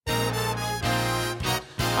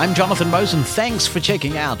I'm Jonathan Mosen. Thanks for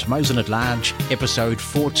checking out Mosen at Large, episode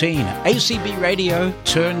 14. ACB Radio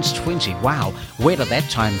turns 20. Wow, where did that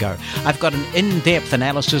time go? I've got an in-depth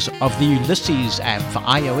analysis of the Ulysses app for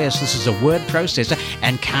iOS. This is a word processor,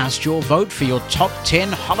 and cast your vote for your top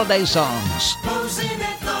 10 holiday songs. Mosen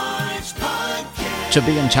at Large Podcast. To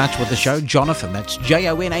be in touch with the show, Jonathan, that's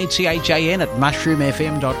JONATHAN at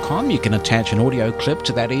mushroomfm.com. You can attach an audio clip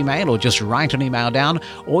to that email or just write an email down,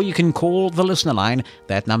 or you can call the listener line.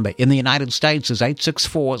 That number in the United States is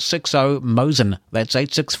 864-60-MOSEN. That's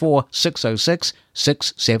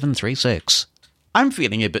 864-606-6736. I'm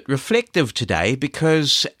feeling a bit reflective today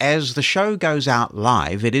because as the show goes out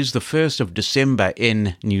live, it is the 1st of December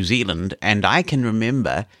in New Zealand, and I can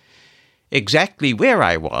remember exactly where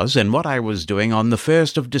I was and what I was doing on the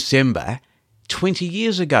 1st of December 20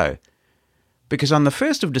 years ago. Because on the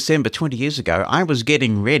 1st of December 20 years ago, I was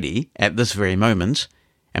getting ready at this very moment,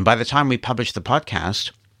 and by the time we publish the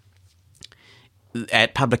podcast,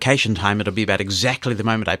 at publication time, it'll be about exactly the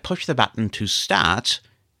moment I push the button to start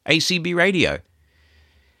ACB Radio.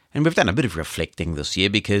 And we've done a bit of reflecting this year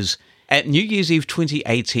because at New Year's Eve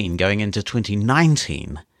 2018, going into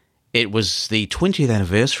 2019, it was the 20th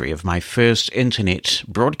anniversary of my first internet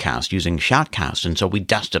broadcast using Shoutcast, and so we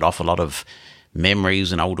dusted off a lot of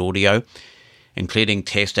memories and old audio, including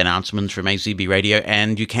test announcements from ACB Radio,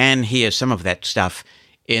 and you can hear some of that stuff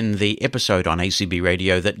in the episode on ACB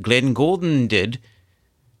Radio that Glenn Gordon did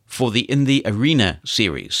for the In the Arena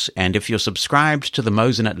series. And if you're subscribed to the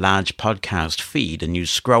Mosen at Large podcast feed and you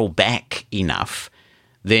scroll back enough,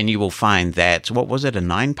 then you will find that, what was it, a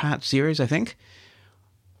 9-part series, I think,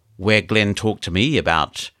 where Glenn talked to me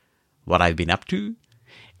about what I've been up to.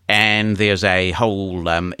 And there's a whole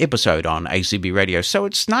episode on ACB Radio. So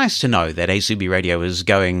it's nice to know that ACB Radio is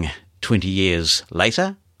going 20 years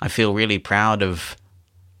later. I feel really proud of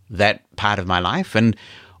that part of my life, and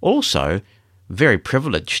also very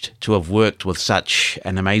privileged to have worked with such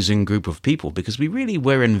an amazing group of people, because we really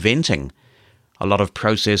were inventing a lot of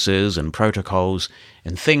processes and protocols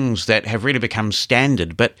and things that have really become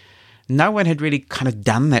standard, but no one had really kind of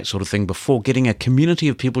done that sort of thing before, getting a community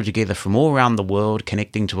of people together from all around the world,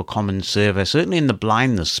 connecting to a common server, certainly in the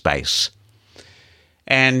blindness space.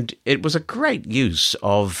 And it was a great use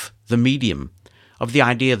of the medium, of the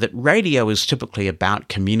idea that radio is typically about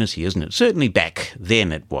community, isn't it? Certainly back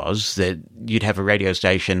then it was, that you'd have a radio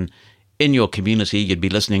station in your community, you'd be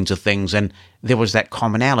listening to things, and there was that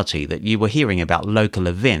commonality that you were hearing about local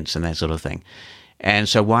events and that sort of thing. And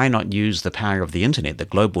so why not use the power of the internet, the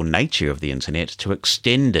global nature of the internet, to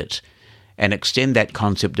extend it and extend that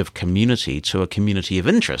concept of community to a community of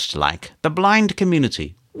interest, like the blind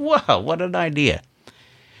community. Wow, what an idea.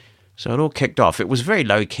 So it all kicked off. It was very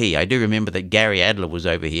low-key. I do remember that Gary Adler was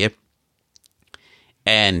over here,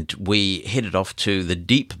 and we headed off to the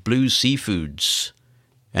Deep Blue Seafoods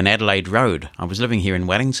in Adelaide Road. I was living here in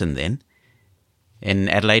Wellington then, in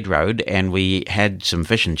Adelaide Road, and we had some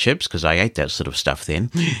fish and chips, because I ate that sort of stuff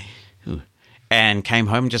then, and came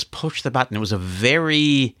home and just pushed the button. It was a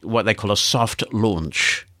very, what they call a soft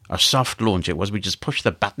launch. A soft launch it was. We just pushed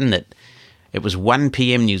the button. It was 1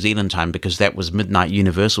 p.m. New Zealand time, because that was midnight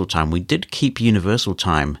Universal time. We did keep Universal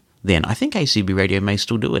time then. I think ACB Radio may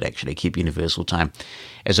still do it, actually, keep Universal time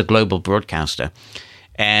as a global broadcaster.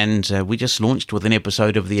 And we just launched with an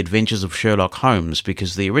episode of The Adventures of Sherlock Holmes,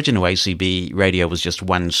 because the original ACB Radio was just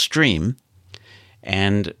one stream,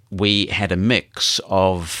 and we had a mix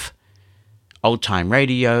of old-time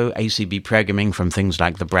radio, ACB programming from things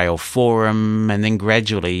like the Braille Forum, and then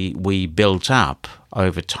gradually we built up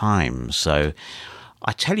over time. So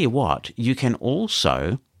I tell you what, you can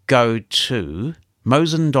also go to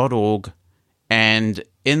mosen.org, and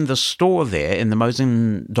in the store there, in the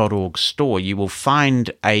mosen.org store, you will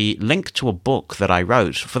find a link to a book that I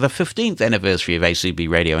wrote for the 15th anniversary of ACB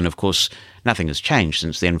Radio. And of course, nothing has changed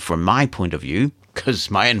since then from my point of view,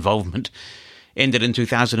 because my involvement ended in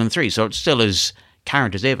 2003, so it's still as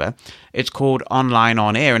current as ever. It's called Online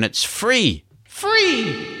On Air, and it's free.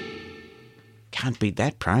 Free! Can't beat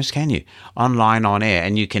that price, can you? Online On Air,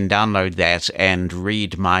 and you can download that and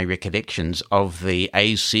read my recollections of the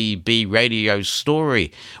ACB Radio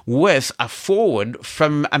story with a forward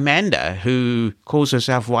from Amanda, who calls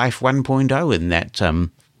herself Wife 1.0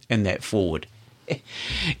 in that forward.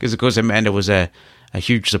 Because, of course, Amanda was a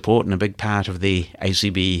huge support and a big part of the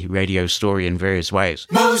ACB Radio story in various ways.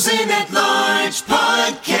 Mosen at Large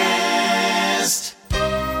Podcast.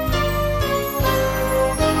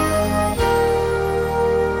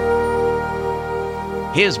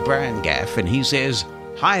 Here's Brian Gaff, and he says,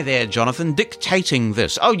 "Hi there, Jonathan, dictating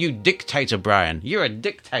this." Oh, you dictator, Brian. You're a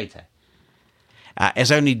dictator.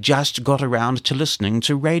 has only just got around to listening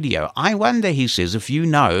to radio. I wonder, he says, if you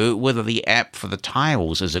know whether the app for the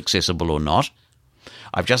tiles is accessible or not.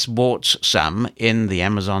 I've just bought some in the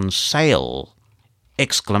Amazon sale!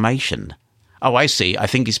 Exclamation. Oh, I see. I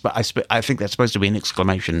think I think that's supposed to be an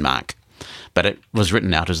exclamation mark, but it was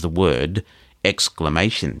written out as the word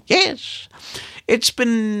exclamation. Yes. It's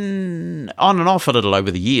been on and off a little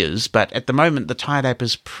over the years, but at the moment the Tile app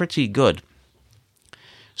is pretty good.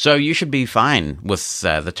 So you should be fine with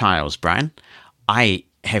the tiles, Brian. I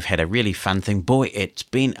have had a really fun thing. Boy, it's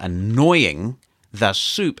been annoying the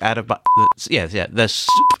soup out of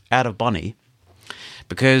Bonnie,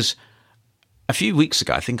 because a few weeks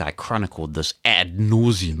ago, I think I chronicled this ad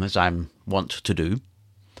nauseum, as I'm wont to do.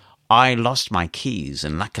 I lost my keys,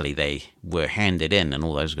 and luckily they were handed in and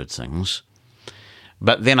all those good things.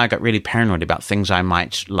 But then I got really paranoid about things I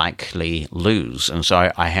might likely lose. And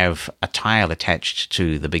so I have a tile attached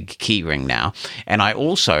to the big key ring now. And I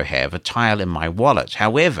also have a tile in my wallet.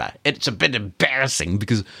 However, it's a bit embarrassing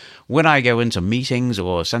because when I go into meetings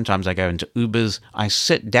or sometimes I go into Ubers, I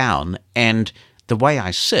sit down, and the way I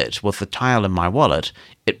sit with the tile in my wallet,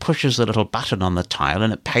 it pushes the little button on the tile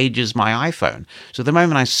and it pages my iPhone. So the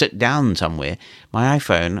moment I sit down somewhere, my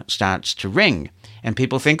iPhone starts to ring. And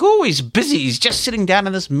people think, oh, he's busy. He's just sitting down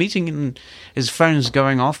in this meeting and his phone's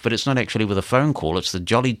going off, but it's not actually with a phone call. It's the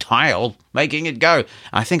jolly tile making it go.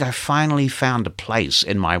 I think I finally found a place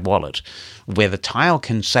in my wallet where the tile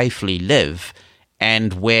can safely live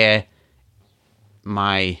and where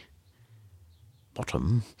my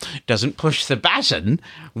bottom doesn't push the button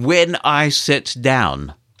when I sit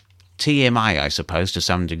down. TMI, I suppose, to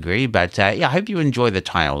some degree. But I hope you enjoy the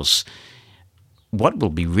tiles. What will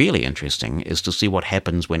be really interesting is to see what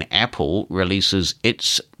happens when Apple releases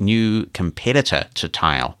its new competitor to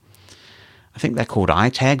Tile. I think they're called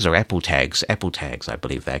iTags or Apple Tags. Apple Tags, I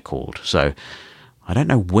believe they're called. So I don't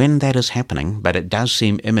know when that is happening, but it does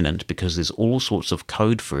seem imminent because there's all sorts of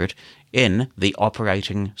code for it in the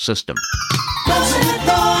operating system.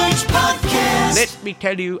 Let me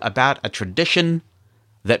tell you about a tradition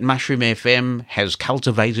that Mushroom FM has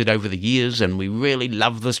cultivated over the years, and we really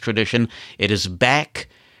love this tradition. It is back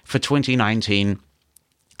for 2019.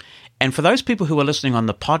 And for those people who are listening on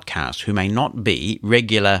the podcast who may not be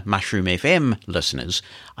regular Mushroom FM listeners,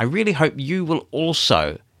 I really hope you will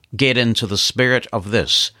also get into the spirit of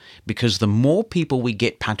this, because the more people we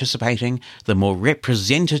get participating, the more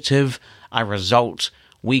representative a result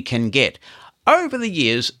we can get. Over the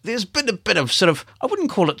years, there's been a bit of sort of, I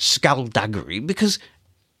wouldn't call it skullduggery, because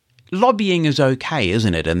lobbying is okay,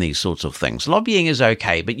 isn't it, in these sorts of things? Lobbying is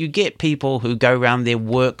okay, but you get people who go around their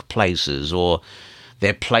workplaces or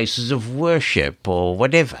their places of worship or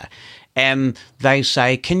whatever, and they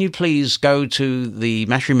say, can you please go to the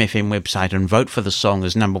Mushroom FM website and vote for the song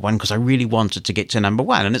as number one, because I really want it to get to number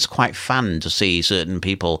one. And it's quite fun to see certain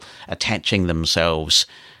people attaching themselves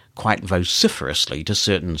quite vociferously to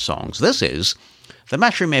certain songs. This is the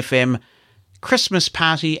Mushroom FM Christmas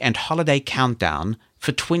Party and Holiday Countdown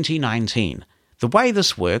for 2019. The way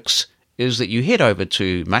this works is that you head over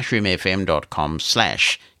to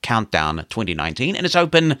mushroomfm.com/countdown2019 and it's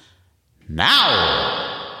open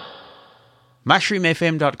now.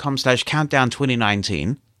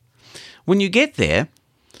 mushroomfm.com/countdown2019. When you get there,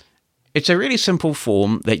 it's a really simple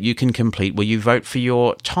form that you can complete where you vote for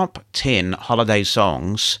your top 10 holiday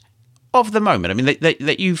songs of the moment. I mean,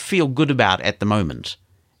 that you feel good about at the moment.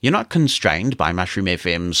 You're not constrained by Mushroom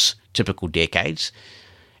FM's typical decades.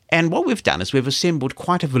 And what we've done is we've assembled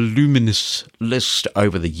quite a voluminous list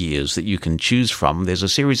over the years that you can choose from. There's a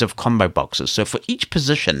series of combo boxes. So for each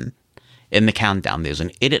position in the countdown, there's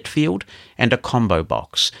an edit field and a combo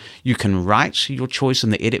box. You can write your choice in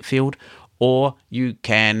the edit field, or you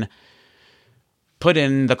can put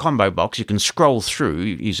in the combo box. You can scroll through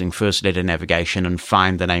using first letter navigation and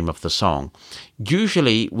find the name of the song.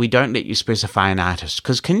 Usually, we don't let you specify an artist,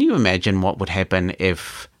 because can you imagine what would happen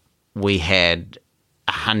if we had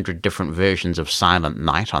 100 different versions of Silent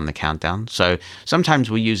Night on the countdown? So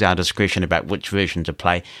sometimes we use our discretion about which version to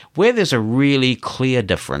play. Where there's a really clear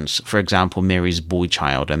difference, for example, Mary's Boy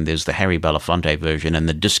Child, and there's the Harry Belafonte version and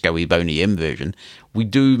the Disco-y Boney M version, we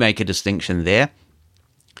do make a distinction there.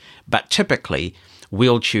 But typically,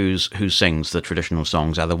 we'll choose who sings the traditional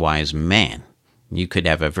songs. Otherwise, man, you could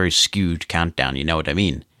have a very skewed countdown, you know what I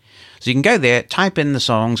mean? So you can go there, type in the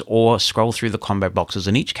songs, or scroll through the combo boxes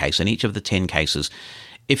in each case, in each of the 10 cases.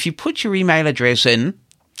 If you put your email address in,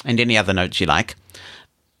 and any other notes you like,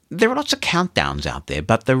 there are lots of countdowns out there,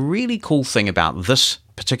 but the really cool thing about this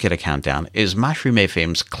particular countdown is Mushroom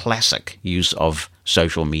FM's classic use of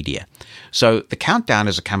social media. So the countdown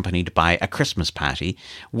is accompanied by a Christmas party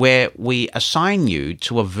where we assign you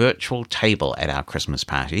to a virtual table at our Christmas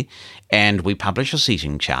party, and we publish a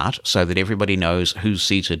seating chart so that everybody knows who's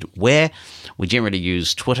seated where. We generally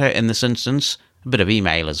use Twitter in this instance, a bit of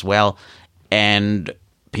email as well, and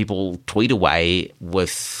people tweet away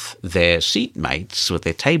with their seat mates, with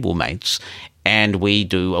their table mates, and we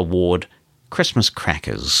do award Christmas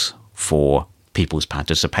crackers for people's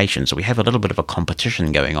participation. So we have a little bit of a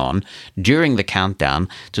competition going on during the countdown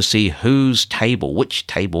to see which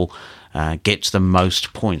table gets the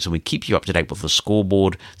most points, and we keep you up to date with the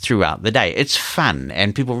scoreboard throughout the day. It's fun,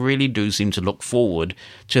 and people really do seem to look forward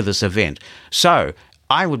to this event. So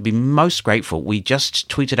I would be most grateful. We just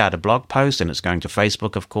tweeted out a blog post, and it's going to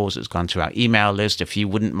Facebook, of course. It's gone to our email list. If you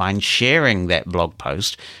wouldn't mind sharing that blog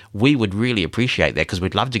post, we would really appreciate that, because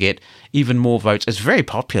we'd love to get even more votes. It's very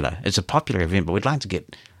popular. It's a popular event, but we'd like to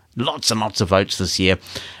get lots and lots of votes this year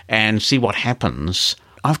and see what happens.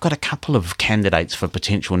 I've got a couple of candidates for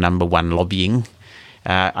potential number one lobbying.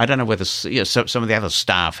 I don't know whether some of the other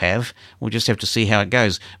staff have. We'll just have to see how it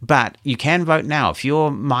goes. But you can vote now. If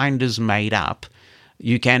your mind is made up,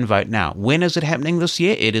 you can vote now. When is it happening this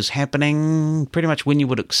year? It is happening pretty much when you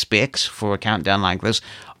would expect for a countdown like this,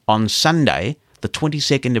 on Sunday, the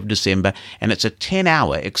 22nd of December, and it's a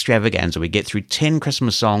 10-hour extravaganza. We get through 10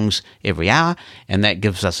 Christmas songs every hour, and that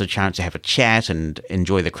gives us a chance to have a chat and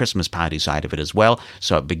enjoy the Christmas party side of it as well.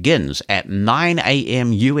 So it begins at 9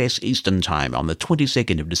 a.m. US Eastern Time on the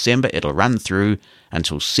 22nd of December. It'll run through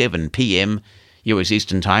until 7 p.m. US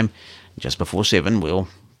Eastern Time. Just before 7, we'll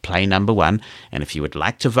play number one. And if you would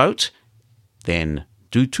like to vote, then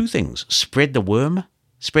do two things. Spread the worm,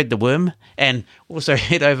 and also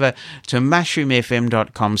head over to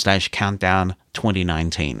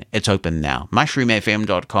mushroomfm.com/countdown2019. It's open now.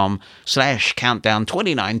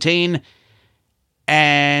 mushroomfm.com/countdown2019.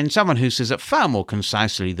 And someone who says it far more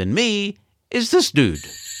concisely than me is this dude.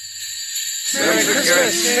 Merry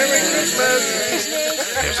Christmas! Merry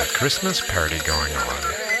Christmas! There's a Christmas party going on,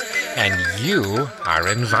 and you are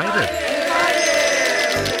invited.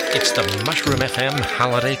 It's the Mushroom FM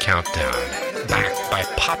Holiday Countdown. Back by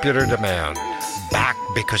popular demand. Back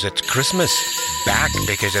because it's Christmas. Back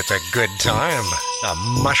because it's a good time. The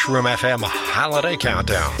Mushroom FM Holiday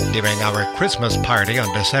Countdown. During our Christmas party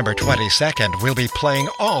on December 22nd, we'll be playing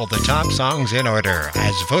all the top songs in order,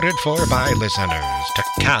 as voted for by listeners. To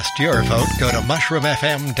cast your vote, go to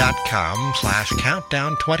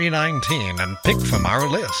mushroomfm.com/countdown2019 and pick from our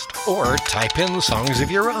list. Or type in songs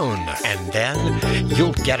of your own. And then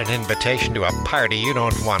you'll get an invitation to a party you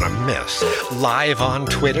don't want to miss. Live on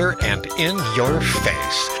Twitter and in your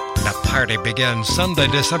face. The party begins Sunday,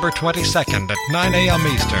 December 22nd at 9 a.m.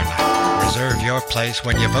 Eastern. Reserve your place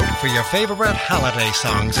when you vote for your favorite holiday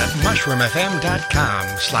songs at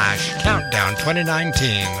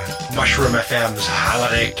mushroomfm.com/countdown2019. Mushroom FM's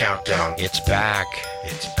Holiday Countdown. It's back.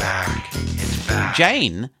 It's back. It's back.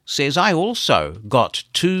 Jane says, I also got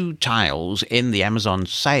 2 tiles in the Amazon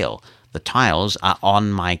sale. The tiles are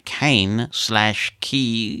on my cane/keys,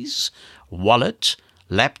 wallet,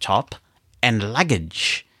 laptop, and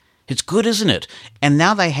luggage. It's good, isn't it? And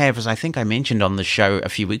now they have, as I think I mentioned on the show a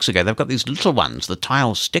few weeks ago, they've got these little ones, the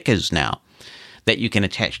tile stickers now, that you can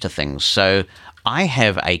attach to things. So I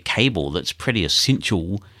have a cable that's pretty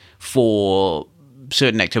essential for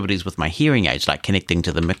certain activities with my hearing aids, like connecting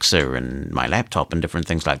to the mixer and my laptop and different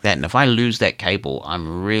things like that. And if I lose that cable,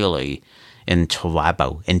 I'm really in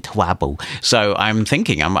trouble. So I'm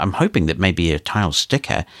thinking, I'm hoping that maybe a tile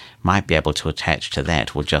sticker might be able to attach to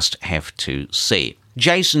that. We'll just have to see.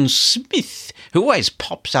 Jason Smith, who always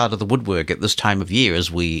pops out of the woodwork at this time of year as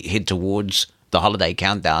we head towards the holiday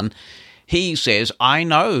countdown, he says, I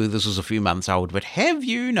know this is a few months old, but have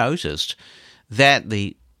you noticed that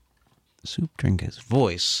the soup drinker's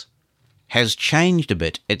voice has changed a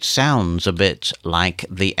bit? It sounds a bit like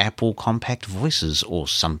the Apple Compact Voices or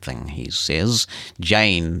something, he says.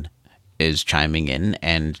 Jane is chiming in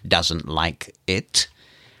and doesn't like it.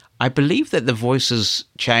 I believe that the voices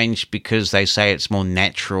changed because they say it's more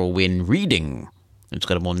natural when reading. It's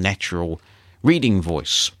got a more natural reading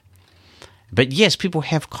voice. But yes, people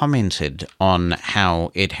have commented on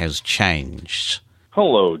how it has changed.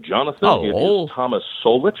 Hello, Jonathan. Hello. It is Thomas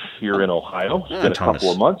Solich here in Ohio. It's been a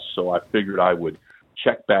couple of months, so I figured I would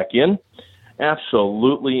check back in.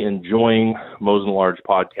 Absolutely enjoying Moe's and Large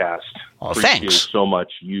podcast. Thanks so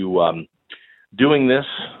much you doing this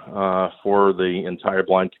for the entire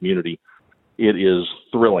blind community. It is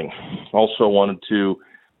thrilling. Also wanted to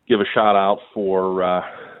give a shout out for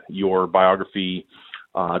your biography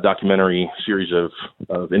documentary series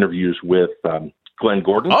of interviews with Glenn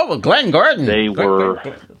Gordon. Oh, well, Glenn Gordon. They were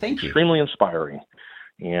Thank you. extremely inspiring,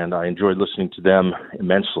 and I enjoyed listening to them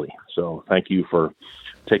immensely. So thank you for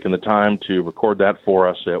taking the time to record that for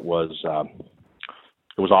us. It was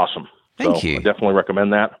awesome. Thank you. I definitely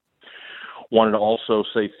recommend that. Wanted to also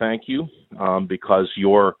say thank you because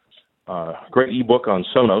your great ebook on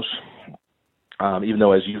Sonos, even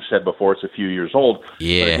though, as you said before, it's a few years old,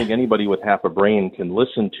 Yeah. but I think anybody with half a brain can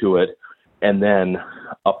listen to it and then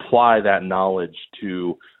apply that knowledge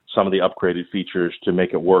to some of the upgraded features to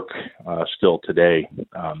make it work still today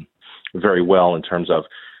very well in terms of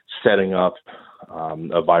setting up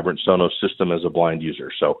a vibrant Sonos system as a blind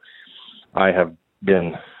user. So I have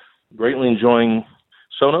been greatly enjoying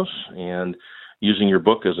Sonos and using your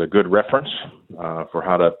book as a good reference for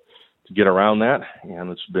how to get around that, and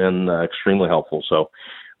it's been extremely helpful. So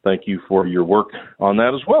thank you for your work on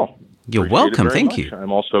that as well. You're Appreciate it welcome. very Thank much. you.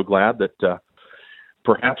 I'm also glad that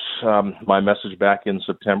perhaps my message back in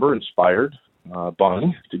September inspired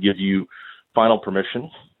Bonnie to give you final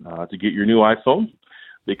permission to get your new iPhone,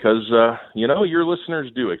 because, your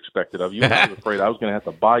listeners do expect it of you. I was afraid I was going to have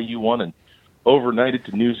to buy you one and overnight it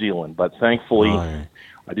to New Zealand, but thankfully I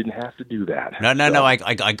didn't have to do that. No.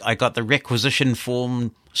 I got the requisition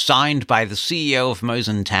form signed by the CEO of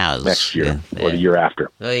Mosen Towers. Next year or the year after.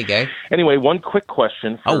 There you go. Anyway, one quick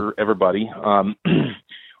question for everybody. A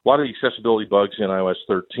lot of the accessibility bugs in iOS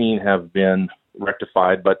 13 have been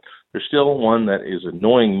rectified, but there's still one that is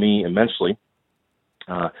annoying me immensely.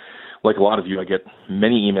 Like a lot of you, I get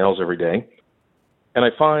many emails every day. And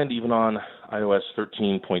I find even on iOS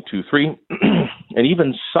 13.23, and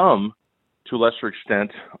even some, to a lesser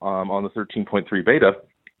extent, on the 13.3 beta,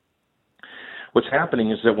 what's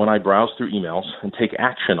happening is that when I browse through emails and take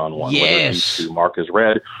action on one, whether it needs to mark as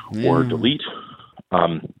read or delete,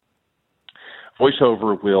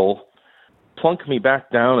 VoiceOver will plunk me back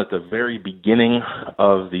down at the very beginning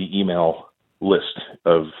of the email list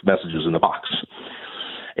of messages in the box.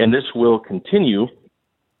 And this will continue.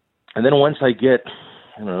 And then once I get,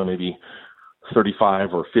 maybe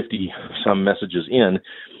 35 or 50 some messages in,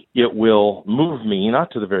 it will move me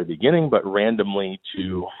not to the very beginning, but randomly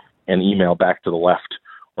to an email back to the left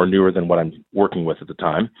or newer than what I'm working with at the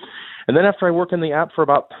time. And then after I work in the app for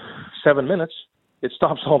about 7 minutes, it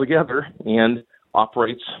stops altogether and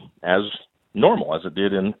operates as normal as it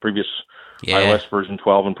did in previous iOS version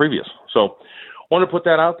 12 and previous. So I want to put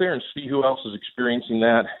that out there and see who else is experiencing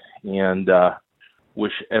that, and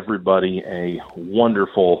wish everybody a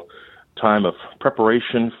wonderful time of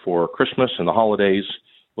preparation for Christmas and the holidays.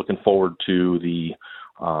 Looking forward to the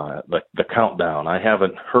countdown. I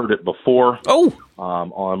haven't heard it before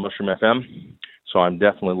on Mushroom FM, so I'm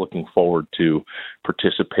definitely looking forward to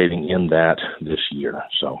participating in that this year.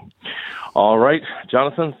 So, all right,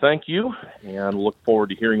 Jonathan, thank you, and look forward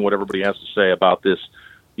to hearing what everybody has to say about this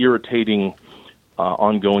irritating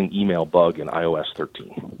ongoing email bug in iOS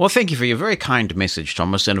 13. Well, thank you for your very kind message,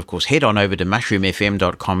 Thomas. And, of course, head on over to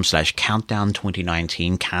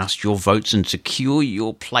mushroomfm.com/countdown2019, cast your votes and secure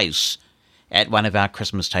your place at one of our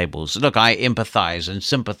Christmas tables. Look, I empathize and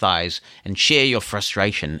sympathize and share your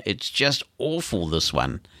frustration. It's just awful, this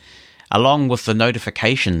one. Along with the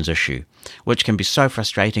notifications issue, which can be so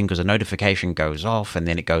frustrating because a notification goes off and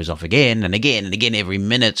then it goes off again and again and again every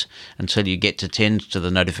minute until you get to tend to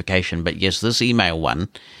the notification. But yes, this email one,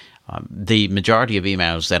 the majority of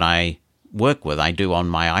emails that I work with, I do on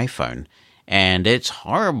my iPhone. And it's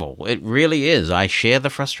horrible. It really is. I share the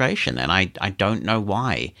frustration, and I don't know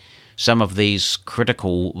why. Some of these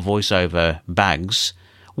critical VoiceOver bugs,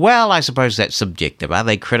 well, I suppose that's subjective. Are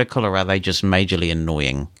they critical or are they just majorly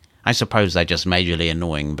annoying? I suppose they're just majorly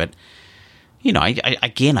annoying, but,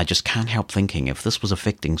 I just can't help thinking if this was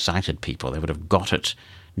affecting sighted people, they would have got it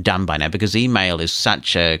done by now, because email is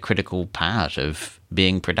such a critical part of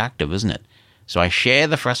being productive, isn't it? So I share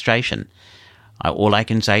the frustration. All I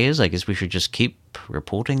can say is I guess we should just keep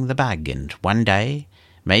reporting the bug, and one day,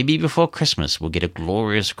 maybe before Christmas, we'll get a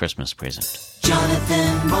glorious Christmas present.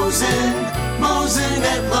 Jonathan Mosen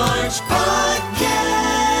at Large Podcast.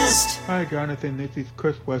 Hi, Jonathan. This is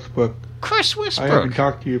Chris Westbrook. Chris Westbrook. I haven't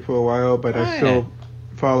talked to you for a while, but I still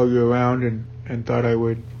follow you around and thought I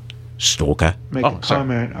would Stalker. make a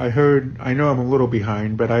comment. Sorry. I know I'm a little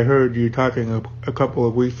behind, but I heard you talking a couple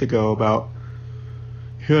of weeks ago about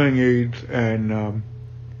hearing aids and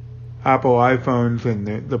Apple iPhones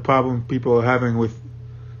and the problem people are having with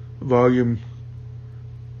volume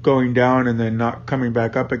going down and then not coming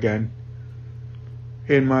back up again.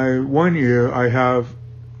 In my 1 year, I have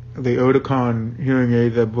the Oticon hearing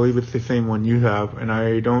aids. I believe it's the same one you have, and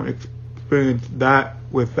I don't experience that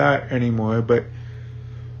with that anymore, but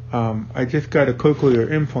I just got a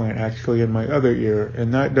cochlear implant actually in my other ear,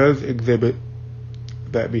 and that does exhibit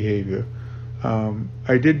that behavior.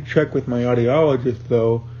 I did check with my audiologist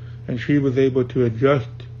though, and she was able to adjust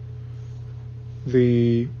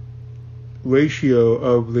the ratio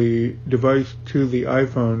of the device to the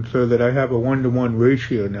iPhone so that I have a 1-to-1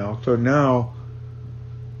 ratio now. So now,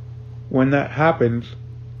 when that happens,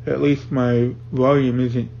 at least my volume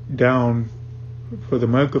isn't down for the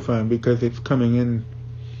microphone because it's coming in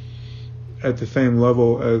at the same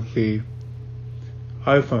level as the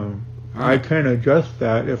iPhone. I can adjust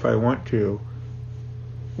that if I want to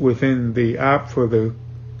within the app for the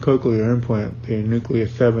cochlear implant, the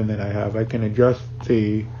Nucleus 7 that I have. I can adjust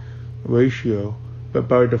the ratio, but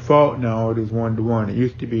by default now it is 1-to-1. It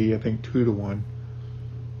used to be, I think, 2-to-1.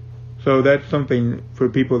 So that's something for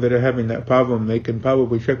people that are having that problem. They can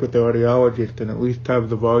probably check with their audiologist and at least have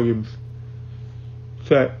the volumes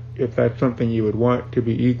set if that's something you would want to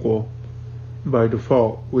be equal by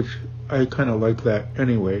default, which I kind of like that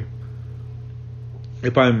anyway.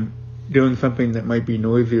 If I'm doing something that might be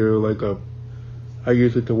noisier, like I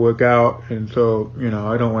use it to work out, and so,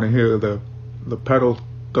 I don't want to hear the pedals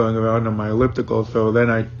going around on my elliptical, so then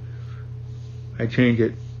I change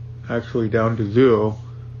it actually down to 0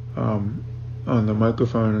 on the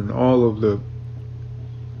microphone and all of the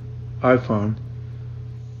iPhone.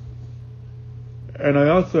 And I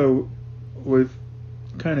also was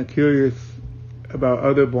kind of curious about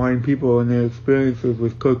other blind people and their experiences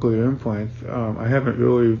with cochlear implants. I haven't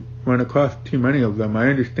really run across too many of them. I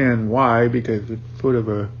understand why, because it's sort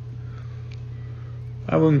of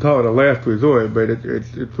I wouldn't call it a last resort, but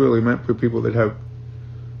it's really meant for people that have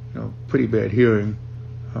pretty bad hearing.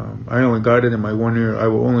 I only got it in my one ear. I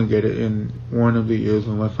will only get it in one of the ears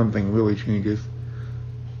unless something really changes.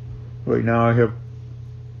 Right now I have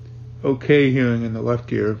okay hearing in the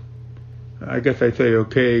left ear. I guess I'd say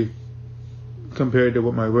okay compared to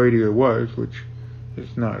what my right ear was, which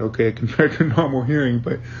is not okay compared to normal hearing,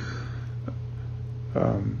 but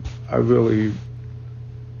I really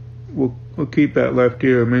will keep that left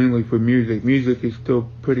ear mainly for music. Music is still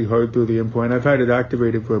pretty hard through the implant. I've had it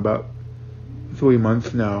activated for about 3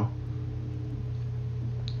 months now,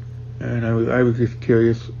 and I was just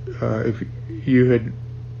curious if you had,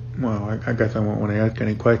 well, I guess I won't want to ask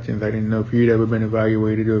any questions. I didn't know if you'd ever been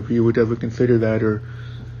evaluated or if you would ever consider that, or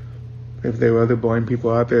if there were other blind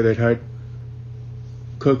people out there that had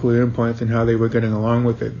cochlear implants and how they were getting along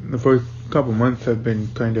with it. The first couple months have been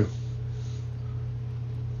kind of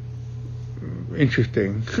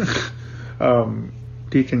interesting,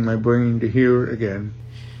 teaching my brain to hear again.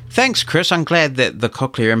 Thanks, Chris. I'm glad that the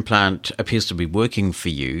cochlear implant appears to be working for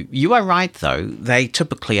you. You are right, though. They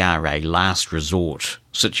typically are a last resort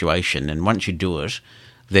situation, and once you do it,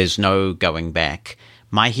 there's no going back.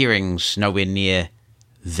 My hearing's nowhere near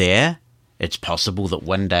there. It's possible that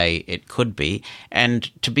one day it could be. And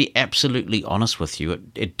to be absolutely honest with you,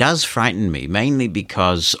 it does frighten me, mainly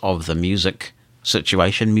because of the music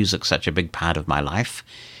situation. Music's such a big part of my life.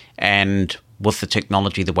 And with the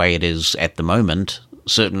technology the way it is at the moment,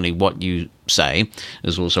 certainly what you say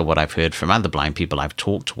is also what I've heard from other blind people I've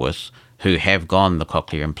talked with who have gone the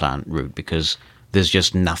cochlear implant route, because there's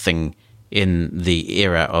just nothing in the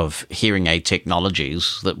era of hearing aid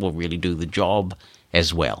technologies that will really do the job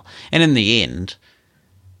as well. And in the end,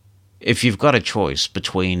 if you've got a choice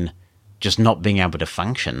between just not being able to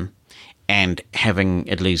function and having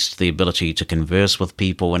at least the ability to converse with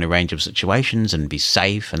people in a range of situations and be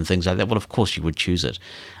safe and things like that, well, of course you would choose it.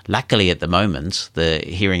 Luckily, at the moment, the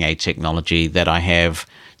hearing aid technology that I have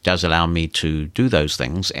does allow me to do those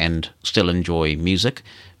things and still enjoy music.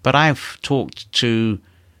 But I've talked to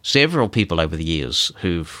several people over the years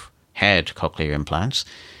who've had cochlear implants.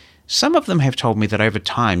 Some of them have told me that over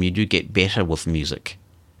time you do get better with music.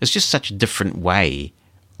 It's just such a different way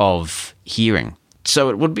of hearing. So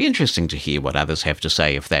it would be interesting to hear what others have to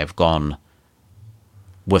say if they've gone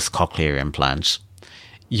with cochlear implants.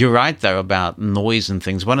 You're right, though, about noise and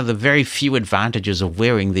things. One of the very few advantages of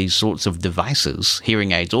wearing these sorts of devices,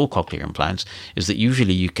 hearing aids or cochlear implants, is that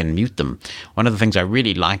usually you can mute them. One of the things I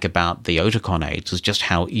really like about the Oticon aids is just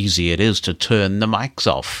how easy it is to turn the mics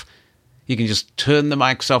off. You can just turn the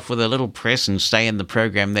mics off with a little press and stay in the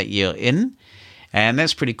program that you're in. And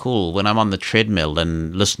that's pretty cool. When I'm on the treadmill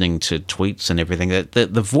and listening to tweets and everything,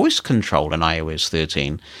 the voice control in iOS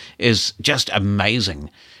 13 is just amazing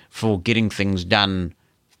for getting things done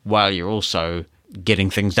while you're also getting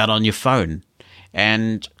things done on your phone.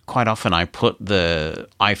 And quite often I put the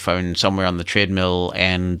iPhone somewhere on the treadmill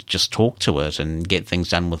and just talk to it and get things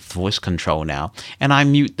done with voice control now. And I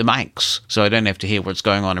mute the mics so I don't have to hear what's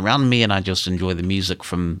going on around me, and I just enjoy the music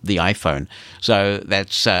from the iPhone. So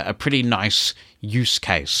that's a pretty nice use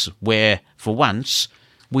case where, for once,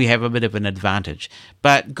 we have a bit of an advantage.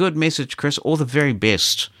 But good message, Chris. All the very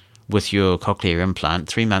best with your cochlear implant.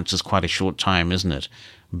 3 months is quite a short time, isn't it?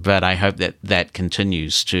 But I hope that that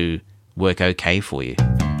continues to work okay for you.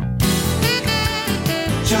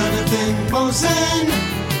 Jonathan Mosen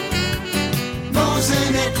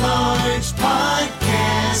at Large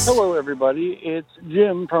Podcast. Hello, everybody. It's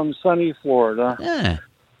Jim from sunny Florida. Yeah.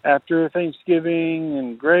 After Thanksgiving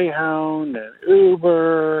and Greyhound and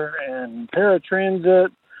Uber and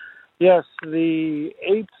Paratransit, yes, the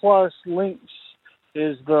A-Plus Lynx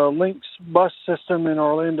is the Lynx bus system in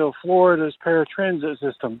Orlando, Florida's paratransit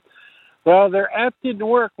system. Well, their app didn't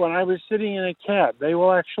work when I was sitting in a cab. They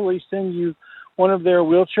will actually send you one of their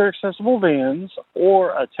wheelchair-accessible vans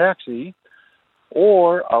or a taxi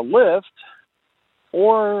or a Lyft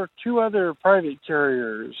or 2 other private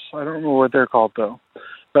carriers. I don't remember what they're called, though.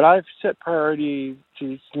 But I've set priority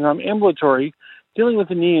to, I'm ambulatory, dealing with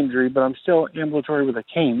a knee injury, but I'm still ambulatory with a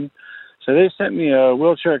cane. So they sent me a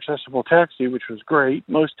wheelchair-accessible taxi, which was great.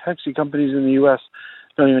 Most taxi companies in the U.S.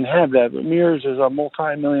 don't even have that, but Mears is a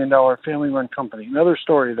multi-million-dollar family-run company. Another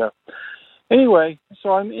story, though. Anyway,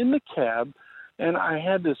 so I'm in the cab, and I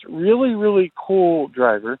had this really, really cool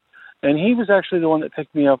driver, and he was actually the one that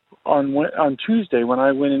picked me up on Tuesday when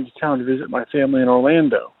I went into town to visit my family in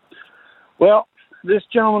Orlando. Well, this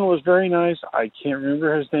gentleman was very nice. I can't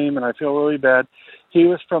remember his name, and I feel really bad. He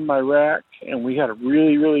was from Iraq, and we had a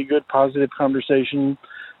really, really good, positive conversation.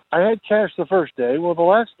 I had cash the first day. Well, the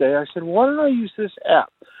last day, I said, why don't I use this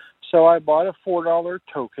app? So I bought a $4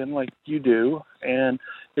 token like you do, and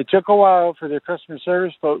it took a while for their customer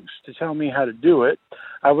service folks to tell me how to do it.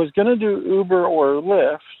 I was going to do Uber or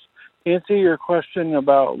Lyft. To answer your question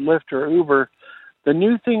about Lyft or Uber, the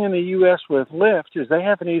new thing in the U.S. with Lyft is they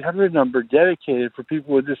have an 800 number dedicated for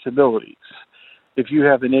people with disabilities if you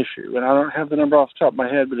have an issue. And I don't have the number off the top of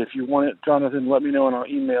my head, but if you want it, Jonathan, let me know and I'll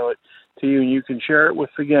email it to you and you can share it with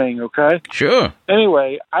the gang, okay? Sure.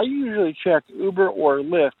 Anyway, I usually check Uber or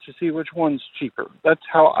Lyft to see which one's cheaper. That's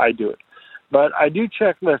how I do it. But I do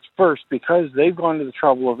check Lyft first because they've gone to the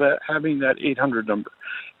trouble of having that 800 number.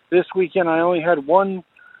 This weekend I only had one.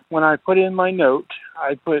 When I put in my note,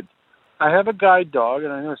 I have a guide dog,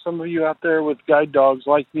 and I know some of you out there with guide dogs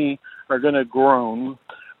like me are going to groan.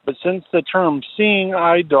 But since the term seeing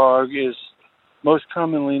eye dog is most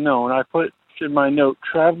commonly known, I put in my note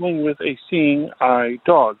traveling with a seeing eye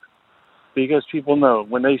dog, because people know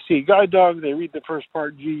when they see guide dog, they read the first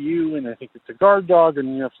part GU and they think it's a guard dog,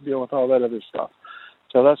 and you have to deal with all that other stuff.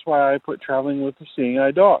 So that's why I put traveling with a seeing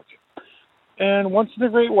eye dog. And once in a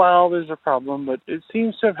great while, there's a problem, but it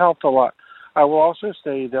seems to have helped a lot. I will also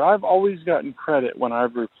say that I've always gotten credit when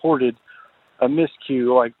I've reported a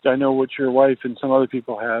miscue, like I know what your wife and some other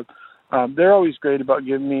people have. They're always great about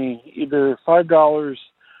giving me either $5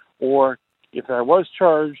 or, if I was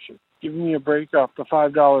charged, giving me a break off the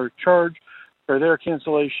 $5 charge for their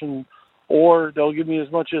cancellation, or they'll give me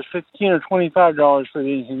as much as $15 or $25 for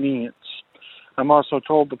the inconvenience. I'm also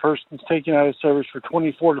told the person's taken out of service for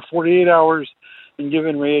 24 to 48 hours and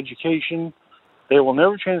given re-education. They will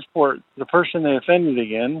never transport the person they offended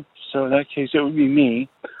again, so in that case it would be me.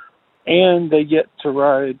 And they get to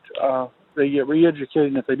ride, they get re-educated,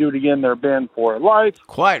 and if they do it again, they're banned for life.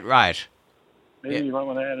 Quite right. Maybe you might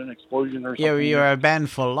want to add an explosion or something. Yeah, you're banned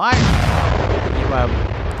for life.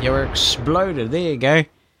 You're exploded. There you go.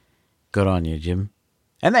 Good on you, Jim.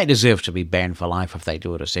 And they deserve to be banned for life if they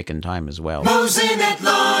do it a second time as well. Mosen at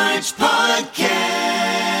Large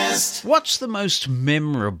Podcast. What's the most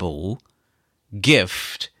memorable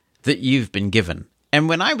gift that you've been given? And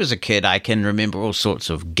when I was a kid, I can remember all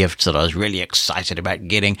sorts of gifts that I was really excited about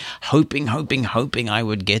getting, hoping I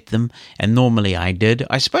would get them. And normally I did.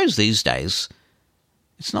 I suppose these days,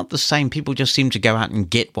 it's not the same. People just seem to go out and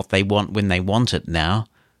get what they want when they want it now,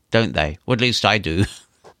 don't they? Or at least I do.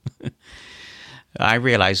 I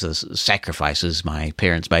realize the sacrifices my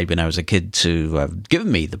parents made when I was a kid to give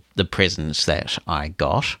me the presents that I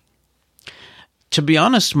got. To be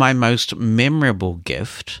honest, my most memorable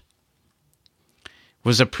gift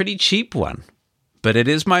was a pretty cheap one, but it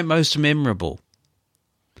is my most memorable.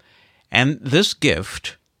 And this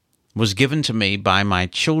gift was given to me by my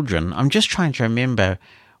children. I'm just trying to remember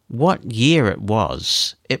what year it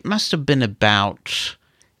was. It must have been about,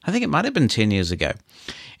 I think it might have been 10 years ago.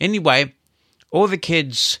 Anyway, all the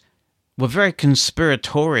kids were very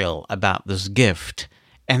conspiratorial about this gift,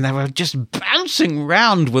 and they were just bouncing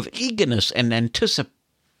round with eagerness and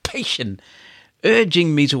anticipation,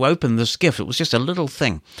 urging me to open this gift. It was just a little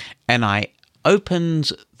thing. And I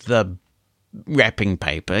opened the wrapping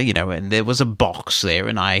paper, and there was a box there,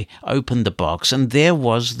 and I opened the box, and there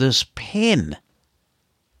was this pen.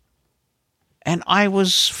 And I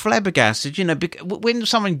was flabbergasted, because when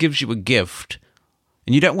someone gives you a gift,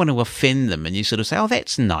 and you don't want to offend them, and you sort of say, "Oh,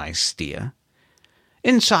 that's nice, dear."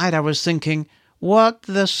 Inside I was thinking, what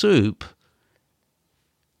the soup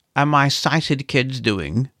are my sighted kids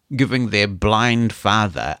doing, giving their blind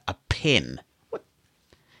father a pen?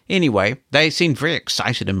 Anyway, they seemed very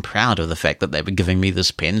excited and proud of the fact that they were giving me this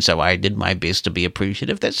pen, so I did my best to be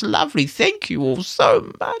appreciative. That's lovely. Thank you all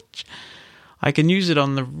so much. I can use it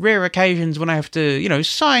on the rare occasions when I have to,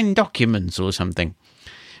 sign documents or something.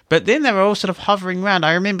 But then they were all sort of hovering around.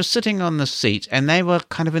 I remember sitting on the seat, and they were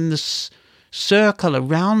kind of in this circle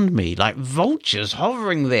around me, like vultures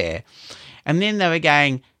hovering there. And then they were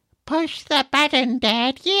going, "Push the button,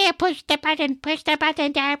 Dad. Yeah, push the button,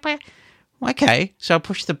 Dad." Okay, so I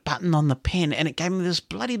pushed the button on the pen, and it gave me this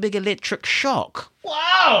bloody big electric shock.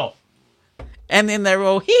 Wow! And then they were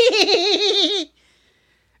all, hee.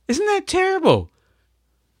 Isn't that terrible?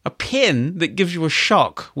 A pen that gives you a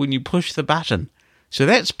shock when you push the button. So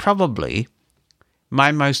that's probably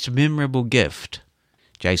my most memorable gift.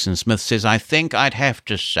 Jason Smith says, "I think I'd have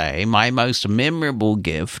to say my most memorable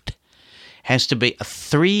gift has to be a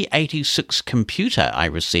 386 computer I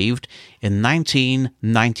received in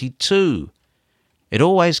 1992. It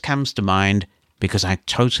always comes to mind because I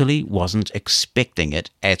totally wasn't expecting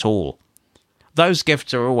it at all." Those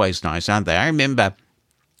gifts are always nice, aren't they? I remember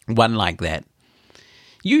one like that.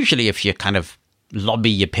 Usually if you kind of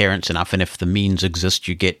lobby your parents enough, and if the means exist,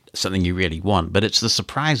 you get something you really want. But it's the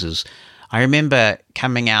surprises. I remember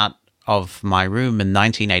coming out of my room in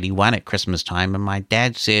 1981 at Christmas time, and my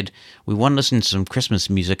dad said, "We want to listen to some Christmas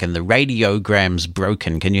music, and the radiogram's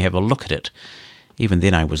broken. Can you have a look at it?" Even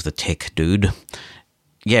then I was the tech dude.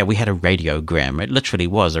 Yeah, we had a radiogram. It literally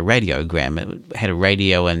was a radiogram. It had a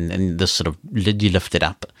radio and this sort of lid you lifted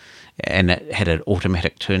up, and it had an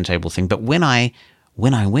automatic turntable thing. But when I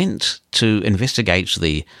went to investigate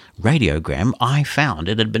the radiogram, I found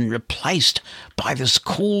it had been replaced by this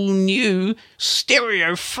cool new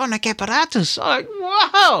stereophonic apparatus. Like,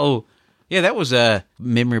 wow! Yeah, that was a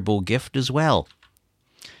memorable gift as well.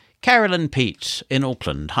 Carolyn Pete in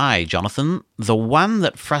Auckland. "Hi, Jonathan. The one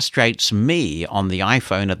that frustrates me on the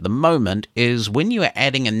iPhone at the moment is when you are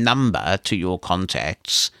adding a number to your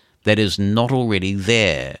contacts that is not already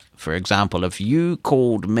there. For example, if you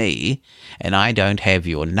called me and I don't have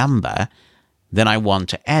your number, then I want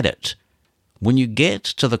to add it. When you get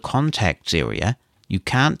to the contacts area, you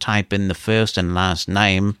can't type in the first and last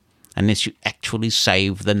name unless you actually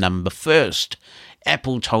save the number first.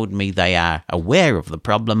 Apple told me they are aware of the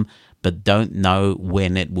problem, but don't know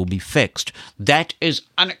when it will be fixed. That is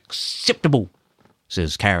unacceptable,"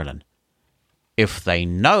 says Carolyn. "If they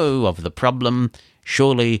know of the problem,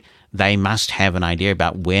 surely they must have an idea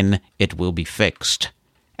about when it will be fixed."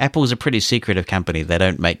 Apple's a pretty secretive company. They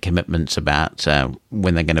don't make commitments about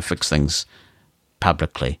when they're going to fix things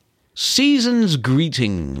publicly. "Season's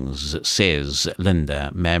greetings," says Linda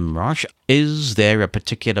Mamrosh. "Is there a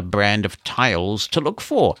particular brand of tiles to look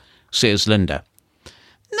for?" says Linda.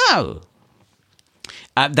 No.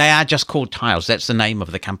 They are just called Tiles. That's the name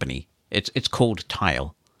of the company. It's called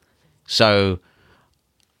Tile. So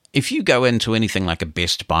if you go into anything like a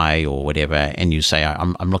Best Buy or whatever and you say,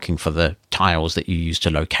 I'm looking for the tiles that you use to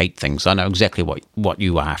locate things, I know exactly what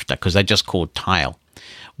you are after, because they're just called Tile.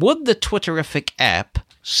 Would the Twitterific app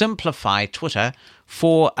simplify Twitter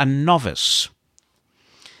for a novice?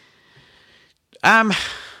 I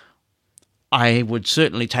would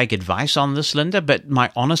certainly take advice on this, Linda, but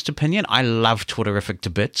my honest opinion, I love Twitterific to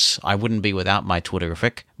bits. I wouldn't be without my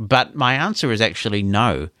Twitterific. But my answer is actually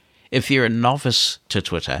no. If you're a novice to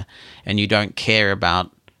Twitter and you don't care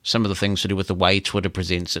about some of the things to do with the way Twitter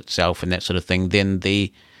presents itself and that sort of thing, then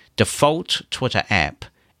the default Twitter app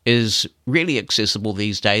is really accessible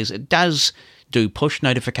these days. It does do push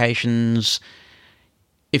notifications.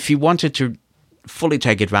 If you wanted to fully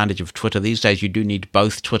take advantage of Twitter these days, you do need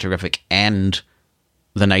both Twitterific and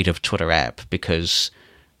the native Twitter app, because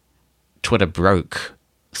Twitter broke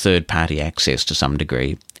third-party access to some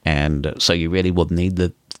degree, and so you really would need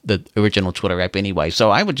the original Twitter app anyway. So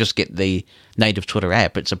I would just get the native Twitter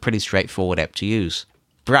app. It's a pretty straightforward app to use.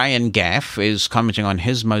 Brian Gaff is commenting on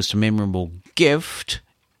his most memorable gift.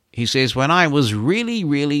 He says, "When I was really,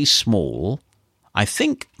 really small, I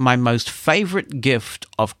think my most favorite gift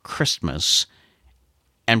of Christmas,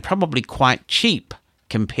 and probably quite cheap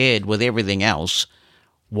compared with everything else,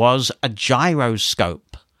 was a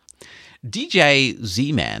gyroscope. DJ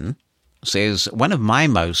Z-Man says, one of my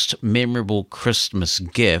most memorable Christmas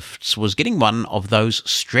gifts was getting one of those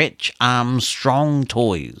Stretch Armstrong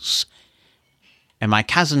toys. And my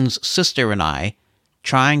cousin's sister and I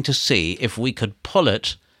trying to see if we could pull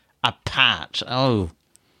it apart. Oh,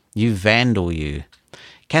 you vandal, you.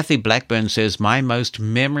 Kathy Blackburn says, my most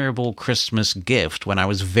memorable Christmas gift when I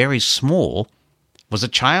was very small was a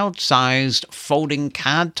child-sized folding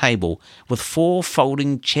card table with 4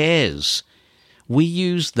 folding chairs. We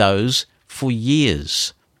used those for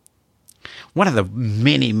years. One of the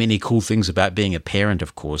many, many cool things about being a parent,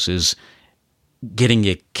 of course, is getting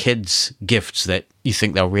your kids gifts that you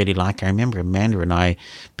think they'll really like. I remember Amanda and I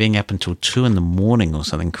being up until 2 a.m. or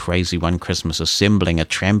something crazy one Christmas, assembling a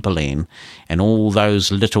trampoline and all those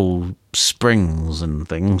little springs and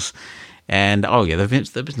things. And oh yeah, there've been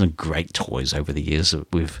some great toys over the years that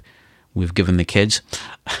we've given the kids.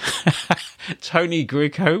 Tony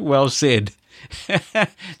Greco, well said.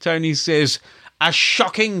 Tony says, a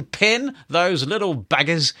shocking pen. Those little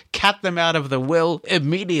buggers, cut them out of the will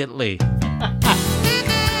immediately.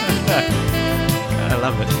 I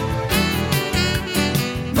love it.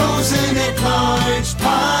 Mosen and Clarge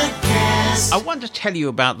Podcast. I want to tell you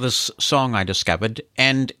about this song I discovered,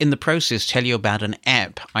 and in the process tell you about an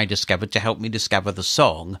app I discovered to help me discover the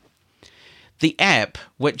song. The app,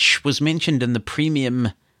 which was mentioned in the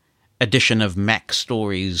premium edition of Mac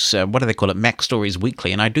Stories, what do they call it? Mac Stories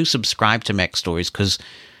Weekly, and I do subscribe to Mac Stories because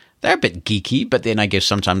they're a bit geeky, but then I guess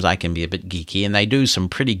sometimes I can be a bit geeky, and they do some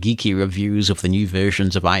pretty geeky reviews of the new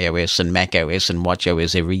versions of iOS and macOS and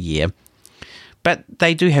watchOS every year. But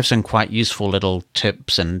they do have some quite useful little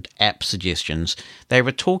tips and app suggestions. They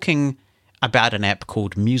were talking about an app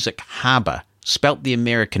called Music Harbor, spelt the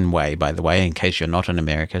American way, by the way, in case you're not in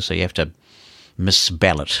America, so you have to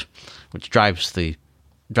misspell it, which drives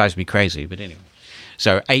me crazy, but anyway.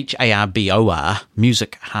 So Harbor,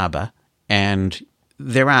 Music Harbor, and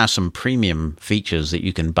there are some premium features that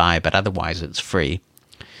you can buy, but otherwise it's free.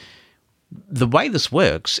 The way this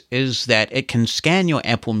works is that it can scan your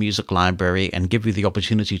Apple Music library and give you the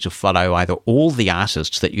opportunity to follow either all the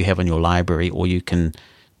artists that you have in your library, or you can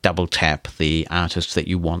double tap the artists that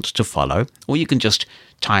you want to follow, or you can just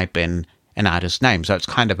type in an artist's name. So it's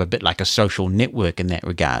kind of a bit like a social network in that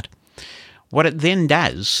regard. What it then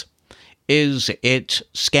does is it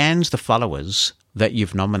scans the followers that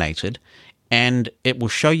you've nominated, and it will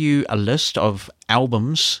show you a list of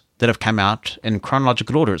albums that have come out in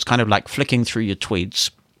chronological order. It's kind of like flicking through your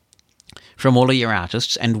tweets from all of your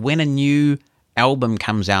artists, and when a new album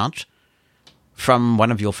comes out from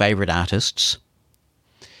one of your favorite artists,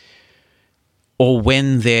 or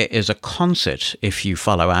when there is a concert, if you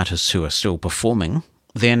follow artists who are still performing,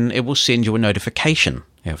 then it will send you a notification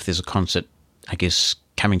if there's a concert, I guess,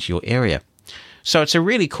 coming to your area. So it's a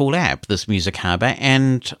really cool app, this Music Harbor,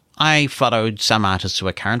 and I followed some artists who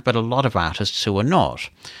are current, but a lot of artists who are not.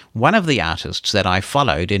 One of the artists that I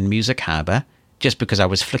followed in Music Harbor, just because I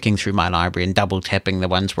was flicking through my library and double-tapping the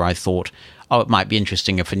ones where I thought, oh, it might be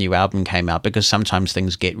interesting if a new album came out, because sometimes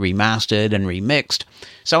things get remastered and remixed.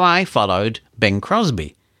 So I followed Bing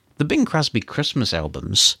Crosby. The Bing Crosby Christmas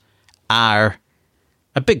albums are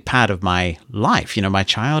a big part of my life. You know, my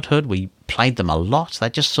childhood, we played them a lot. They're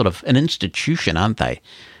just sort of an institution, aren't they?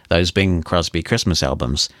 Those Bing Crosby Christmas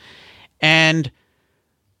albums. And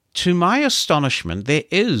to my astonishment, there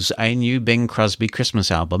is a new Bing Crosby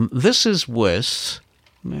Christmas album. This is worth,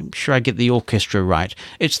 I'm sure I get the orchestra right.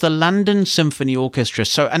 It's the London Symphony Orchestra.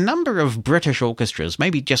 So a number of British orchestras,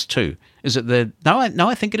 maybe just 2. Is it the... No,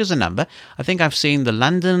 I think it is a number. I think I've seen the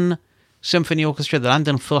London Symphony Orchestra, the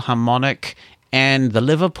London Philharmonic, and the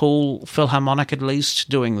Liverpool Philharmonic, at least,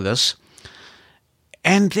 doing this.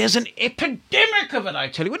 And there's an epidemic of it, I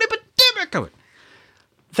tell you, an epidemic of it.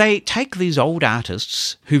 They take these old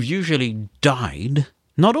artists who've usually died,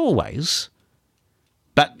 not always,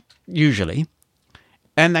 but usually,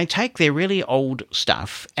 and they take their really old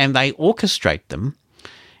stuff and they orchestrate them.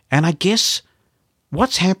 And I guess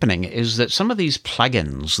what's happening is that some of these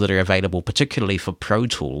plugins that are available, particularly for Pro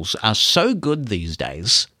Tools, are so good these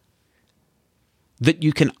days that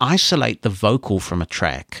you can isolate the vocal from a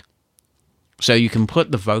track. So you can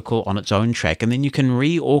put the vocal on its own track and then you can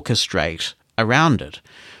reorchestrate around it.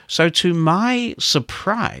 So to my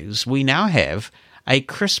surprise, we now have a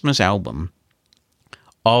Christmas album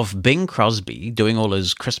of Bing Crosby doing all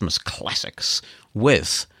his Christmas classics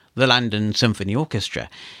with the London Symphony Orchestra.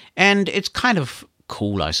 And it's kind of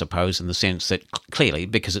cool, I suppose, in the sense that clearly,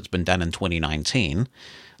 because it's been done in 2019,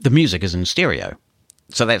 the music is in stereo.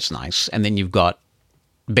 So that's nice. And then you've got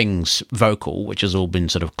Bing's vocal, which has all been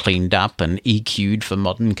sort of cleaned up and EQ'd for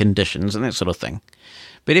modern conditions and that sort of thing.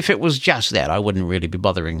 But if it was just that, I wouldn't really be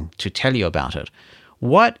bothering to tell you about it.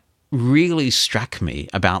 What really struck me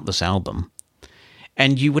about this album,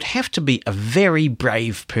 and you would have to be a very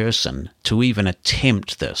brave person to even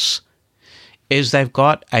attempt this, is they've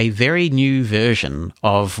got a very new version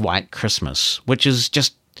of White Christmas, which is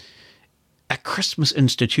just a Christmas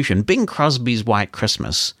institution. Bing Crosby's White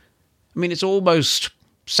Christmas, I mean, it's almost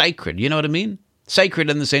sacred, you know what I mean? Sacred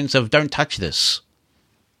in the sense of don't touch this.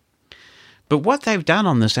 But what they've done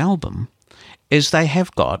on this album is they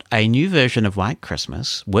have got a new version of White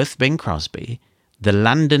Christmas with Bing Crosby, the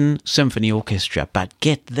London Symphony Orchestra, but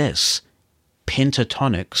get this,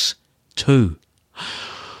 Pentatonix 2.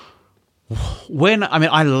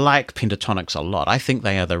 I like Pentatonix a lot. I think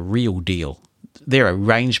they are the real deal. Their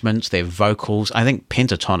arrangements, their vocals, I think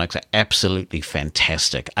Pentatonix are absolutely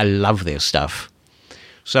fantastic. I love their stuff.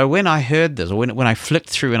 So when I heard this, or when I flicked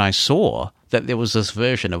through and I saw that there was this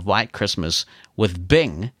version of White Christmas with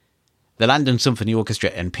Bing, the London Symphony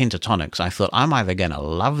Orchestra, and Pentatonix, I thought, I'm either going to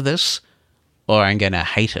love this or I'm going to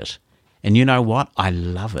hate it. And you know what? I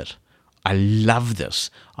love it. I love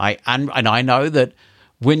this. And I know that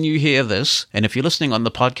when you hear this, and if you're listening on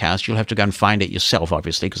the podcast, you'll have to go and find it yourself,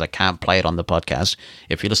 obviously, because I can't play it on the podcast.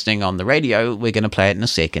 If you're listening on the radio, we're going to play it in a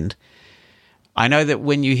second. I know that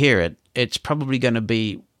when you hear it, it's probably going to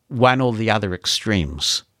be one or the other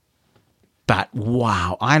extremes. But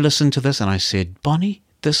wow, I listened to this and I said, Bonnie,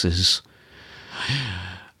 this is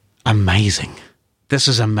amazing. This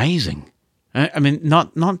is amazing. I mean,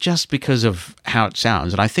 not just because of how it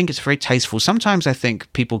sounds, and I think it's very tasteful. Sometimes I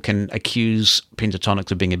think people can accuse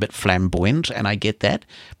Pentatonix of being a bit flamboyant, and I get that,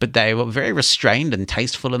 but they were very restrained and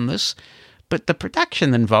tasteful in this. But the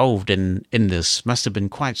production involved in this must have been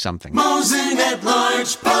quite something. Mosin at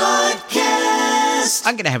Large Podcast.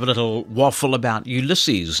 I'm going to have a little waffle about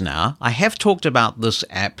Ulysses now. I have talked about this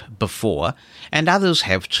app before, and others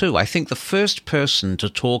have too. I think the first person to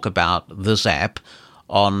talk about this app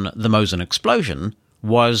on the Mosin Explosion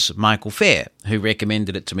was Michael Fair, who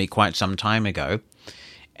recommended it to me quite some time ago.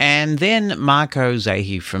 And then Marco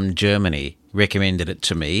Zahi from Germany recommended it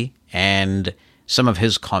to me, and some of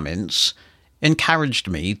his comments encouraged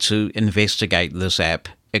me to investigate this app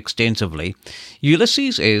extensively.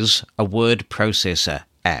 Ulysses is a word processor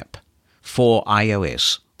app for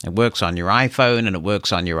iOS. It works on your iPhone and it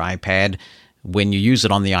works on your iPad. When you use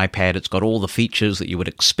it on the iPad, it's got all the features that you would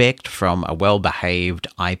expect from a well-behaved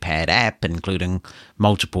iPad app, including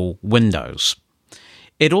multiple windows.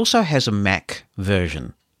 It also has a Mac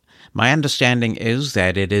version. My understanding is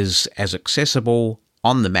that it is as accessible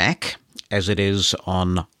on the Mac as it is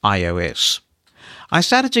on iOS. I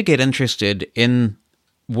started to get interested in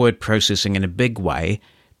word processing in a big way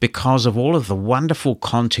because of all of the wonderful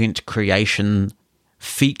content creation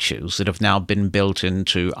features that have now been built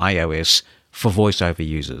into iOS for voiceover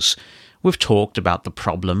users. We've talked about the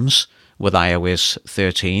problems with iOS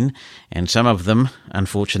 13, and some of them,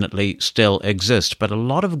 unfortunately, still exist, but a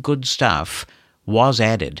lot of good stuff was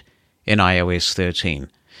added in iOS 13.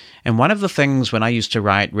 And one of the things when I used to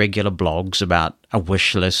write regular blogs about a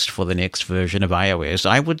wish list for the next version of iOS,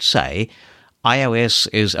 I would say iOS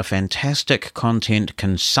is a fantastic content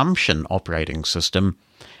consumption operating system,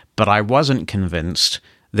 but I wasn't convinced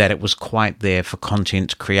that it was quite there for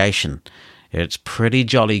content creation. It's pretty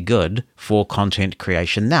jolly good for content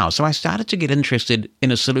creation now. So I started to get interested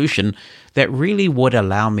in a solution that really would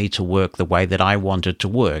allow me to work the way that I wanted to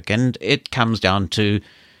work. And it comes down to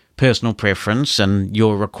personal preference and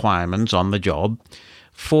your requirements on the job.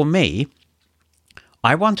 For me,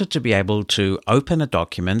 I wanted to be able to open a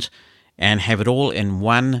document and have it all in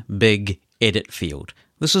one big edit field.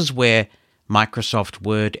 This is where Microsoft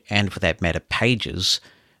Word and, for that matter, Pages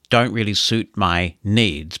don't really suit my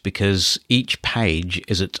needs because each page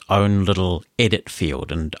is its own little edit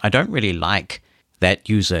field, and I don't really like that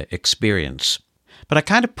user experience. But I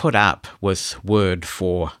kind of put up with Word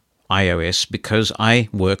for iOS because I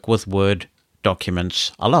work with Word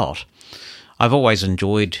documents a lot. I've always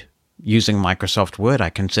enjoyed using Microsoft Word. I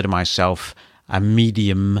consider myself a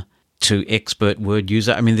medium to expert Word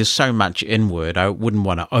user. I mean, there's so much in Word, I wouldn't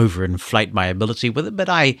want to overinflate my ability with it, but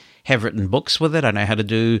I have written books with it. I know how to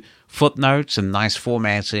do footnotes and nice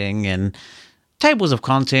formatting and tables of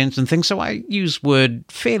contents and things, so I use Word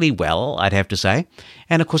fairly well, I'd have to say.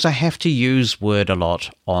 And of course, I have to use Word a lot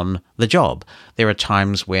on the job. There are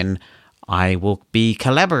times when I will be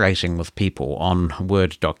collaborating with people on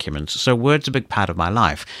Word documents, so Word's a big part of my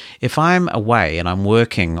life. If I'm away and I'm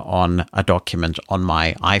working on a document on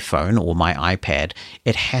my iPhone or my iPad,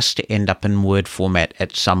 it has to end up in Word format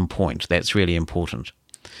at some point. That's really important.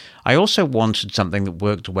 I also wanted something that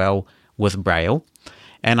worked well with Braille,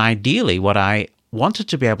 and ideally what I wanted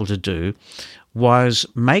to be able to do was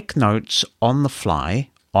make notes on the fly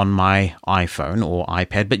on my iPhone or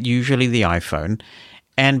iPad, but usually the iPhone,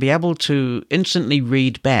 and be able to instantly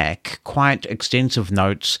read back quite extensive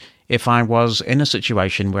notes if I was in a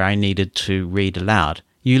situation where I needed to read aloud.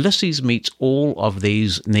 Ulysses meets all of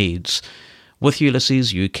these needs. With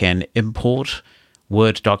Ulysses, you can import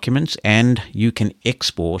Word documents and you can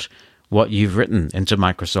export what you've written into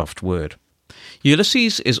Microsoft Word.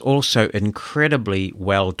 Ulysses is also incredibly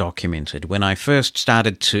well documented. When I first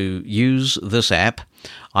started to use this app,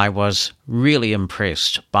 I was really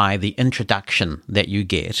impressed by the introduction that you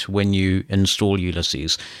get when you install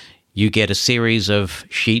Ulysses. You get a series of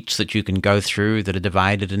sheets that you can go through that are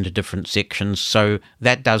divided into different sections. So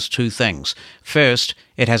that does two things. First,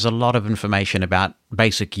 it has a lot of information about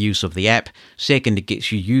basic use of the app. Second, it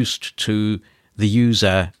gets you used to the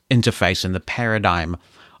user interface and the paradigm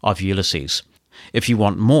of Ulysses. If you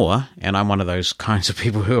want more, and I'm one of those kinds of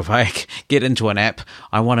people who, if I get into an app,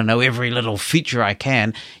 I want to know every little feature I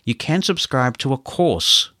can, you can subscribe to a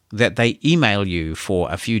course that they email you for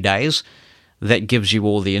a few days that gives you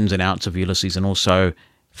all the ins and outs of Ulysses and also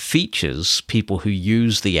features people who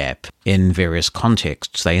use the app in various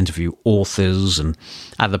contexts. They interview authors and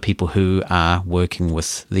other people who are working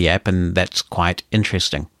with the app, and that's quite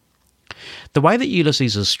interesting. The way that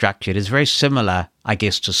Ulysses is structured is very similar, I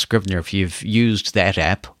guess, to Scrivener. If you've used that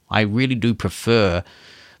app, I really do prefer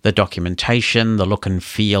the documentation, the look and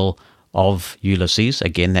feel of Ulysses.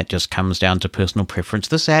 Again, that just comes down to personal preference.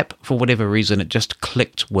 This app, for whatever reason, it just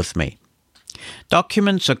clicked with me.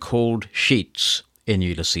 Documents are called sheets in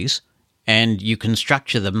Ulysses, and you can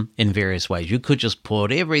structure them in various ways. You could just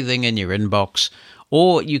put everything in your inbox,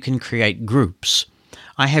 or you can create groups.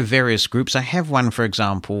 I have various groups. I have one, for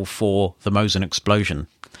example, for the Mosen explosion.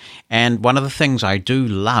 And one of the things I do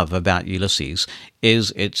love about Ulysses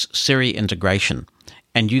is its Siri integration.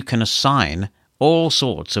 And you can assign all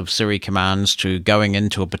sorts of Siri commands to going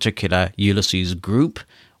into a particular Ulysses group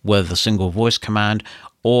with a single voice command,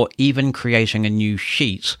 or even creating a new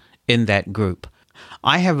sheet in that group.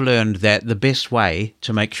 I have learned that the best way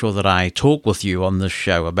to make sure that I talk with you on this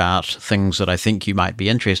show about things that I think you might be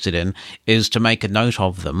interested in is to make a note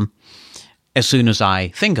of them as soon as I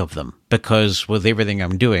think of them, because with everything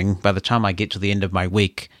I'm doing, by the time I get to the end of my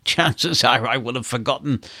week, chances are I will have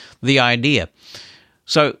forgotten the idea.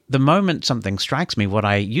 So the moment something strikes me, what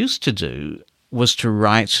I used to do was to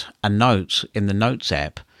write a note in the Notes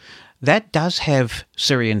app. That does have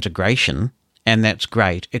Siri integration, and that's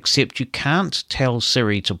great, except you can't tell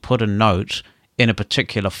Siri to put a note in a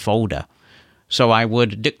particular folder. So I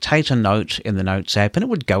would dictate a note in the Notes app, and it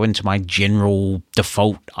would go into my general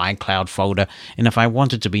default iCloud folder. And if I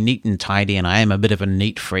wanted to be neat and tidy, and I am a bit of a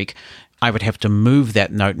neat freak, I would have to move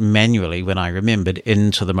that note manually when I remembered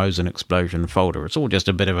into the Mosen explosion folder. It's all just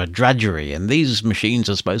a bit of a drudgery, and these machines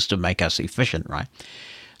are supposed to make us efficient, right?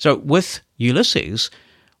 So with Ulysses,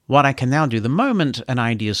 what I can now do, the moment an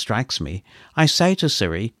idea strikes me, I say to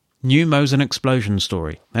Siri, new Mosen explosion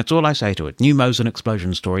story. That's all I say to it, new Mosen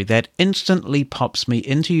explosion story. That instantly pops me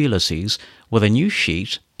into Ulysses with a new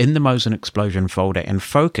sheet in the Mosen explosion folder, and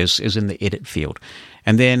focus is in the edit field.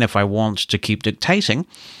 And then if I want to keep dictating,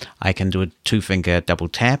 I can do a 2-finger double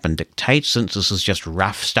tap and dictate, since this is just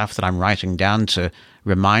rough stuff that I'm writing down to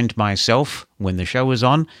remind myself when the show is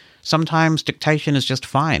on. Sometimes dictation is just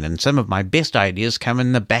fine, and some of my best ideas come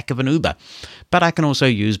in the back of an Uber. But I can also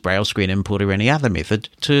use Braille Screen Input or any other method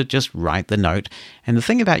to just write the note. And the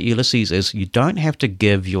thing about Ulysses is you don't have to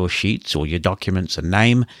give your sheets or your documents a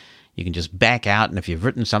name. You can just back out, and if you've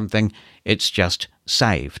written something, it's just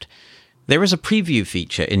saved. There is a preview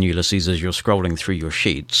feature in Ulysses as you're scrolling through your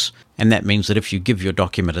sheets, and that means that if you give your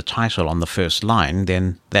document a title on the first line,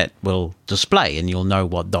 then that will display and you'll know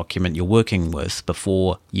what document you're working with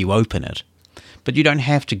before you open it. But you don't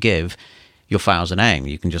have to give your files a name.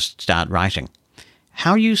 You can just start writing.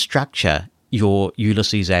 How you structure your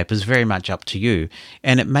Ulysses app is very much up to you,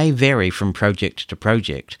 and it may vary from project to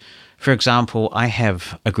project. For example, I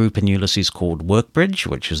have a group in Ulysses called Workbridge,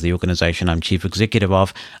 which is the organization I'm chief executive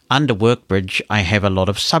of. Under Workbridge, I have a lot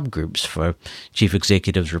of subgroups for chief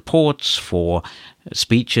executives' reports, for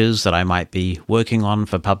speeches that I might be working on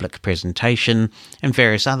for public presentation, and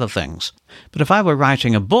various other things. But if I were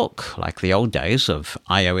writing a book, like the old days of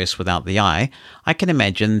iOS without the I can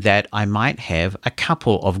imagine that I might have a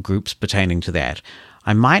couple of groups pertaining to that.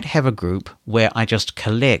 I might have a group where I just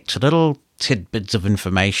collect little tidbits of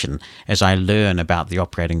information as I learn about the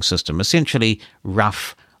operating system, essentially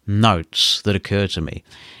rough notes that occur to me.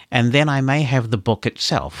 And then I may have the book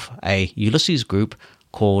itself, a Ulysses group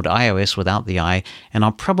called iOS Without the I, and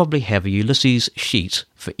I'll probably have a Ulysses sheet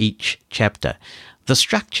for each chapter. The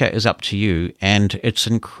structure is up to you, and it's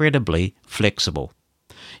incredibly flexible.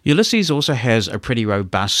 Ulysses also has a pretty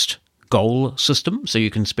robust goal system, so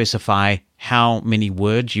you can specify how many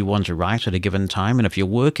words you want to write at a given time, and if you're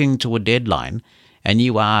working to a deadline and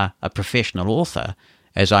you are a professional author,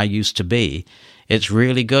 as I used to be, it's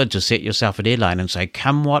really good to set yourself a deadline and say,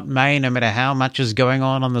 come what may, no matter how much is going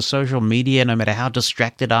on the social media, no matter how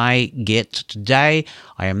distracted I get today,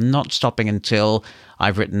 I am not stopping until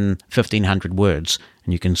I've written 1,500 words.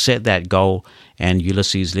 And you can set that goal, and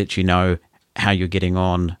Ulysses lets you know how you're getting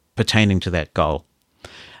on pertaining to that goal.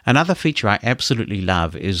 Another feature I absolutely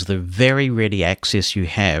love is the very ready access you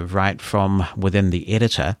have right from within the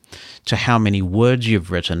editor to how many words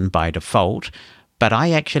you've written by default. But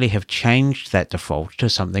I actually have changed that default to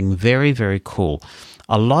something very, very cool.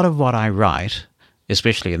 A lot of what I write,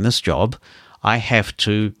 especially in this job, I have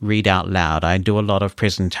to read out loud. I do a lot of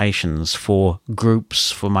presentations for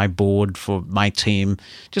groups, for my board, for my team,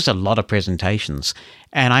 just a lot of presentations.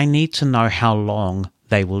 And I need to know how long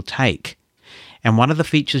they will take. And one of the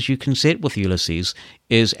features you can set with Ulysses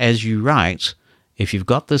is as you write, if you've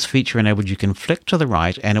got this feature enabled, you can flick to the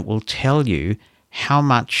right and it will tell you how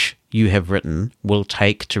much you have written will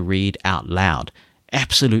take to read out loud.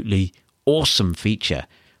 Absolutely awesome feature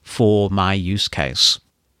for my use case.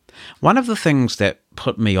 One of the things that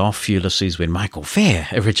put me off Ulysses when Michael Fair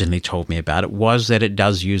originally told me about it was that it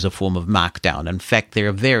does use a form of Markdown. In fact, there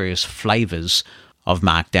are various flavors of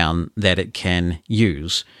Markdown that it can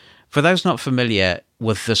use. For those not familiar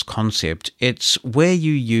with this concept, it's where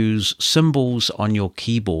you use symbols on your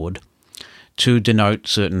keyboard to denote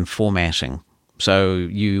certain formatting. So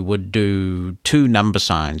you would do 2 number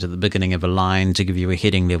signs at the beginning of a line to give you a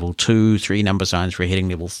heading level 2, 3 number signs for a heading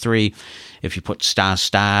level 3. If you put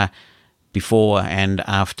 * before and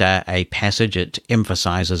after a passage, it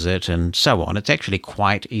emphasizes it and so on. It's actually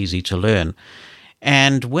quite easy to learn.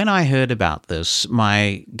 And when I heard about this,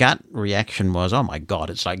 my gut reaction was, oh my God,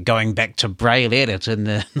 it's like going back to Braille Edit in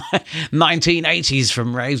the 1980s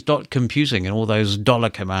from Ray's Dot Computing and all those dollar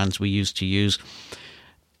commands we used to use.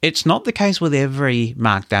 It's not the case with every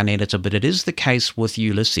Markdown editor, but it is the case with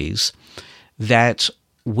Ulysses that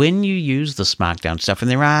when you use this Markdown stuff, and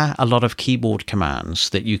there are a lot of keyboard commands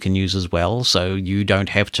that you can use as well, so you don't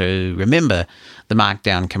have to remember the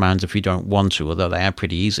Markdown commands if you don't want to, although they are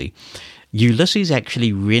pretty easy. Ulysses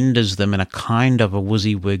actually renders them in a kind of a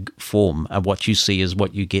WYSIWYG form, of what you see is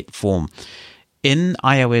what you get form. In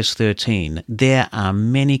iOS 13, there are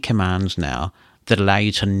many commands now that allow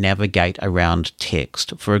you to navigate around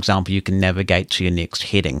text. For example, you can navigate to your next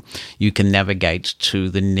heading. You can navigate to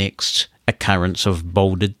the next occurrence of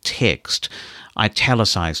bolded text,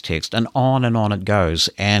 italicized text, and on it goes.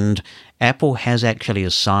 And Apple has actually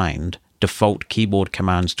assigned default keyboard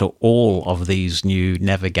commands to all of these new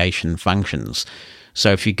navigation functions.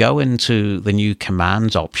 So if you go into the new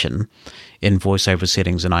commands option in VoiceOver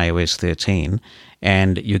settings in iOS 13,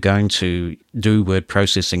 and you're going to do word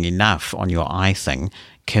processing enough on your iThing,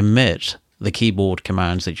 commit the keyboard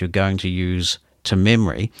commands that you're going to use to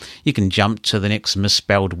memory. You can jump to the next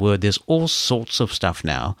misspelled word. There's all sorts of stuff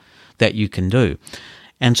now that you can do.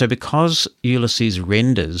 And so because Ulysses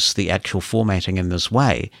renders the actual formatting in this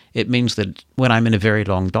way, it means that when I'm in a very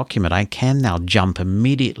long document, I can now jump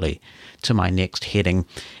immediately to my next heading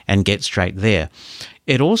and get straight there.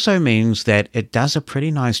 It also means that it does a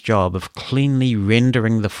pretty nice job of cleanly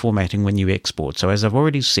rendering the formatting when you export. So as I've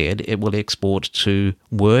already said, it will export to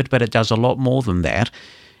Word, but it does a lot more than that.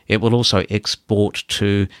 It will also export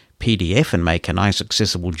to PDF and make a nice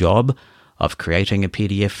accessible job of creating a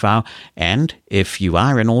PDF file. And if you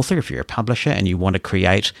are an author, if you're a publisher and you want to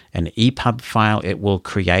create an EPUB file, it will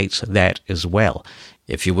create that as well.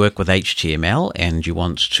 If you work with HTML and you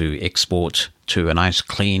want to export to a nice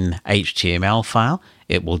clean HTML file,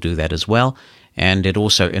 it will do that as well. And it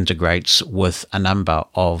also integrates with a number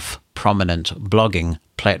of prominent blogging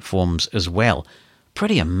platforms as well.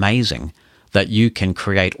 Pretty amazing that you can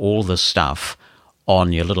create all this stuff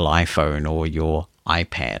on your little iPhone or your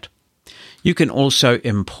iPad. You can also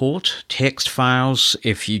import text files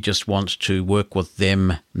if you just want to work with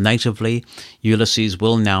them natively. Ulysses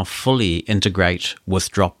will now fully integrate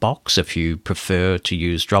with Dropbox if you prefer to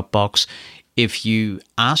use Dropbox. If you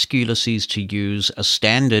ask Ulysses to use a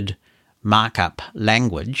standard markup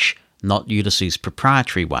language, not Ulysses'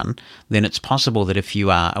 proprietary one, then it's possible that if you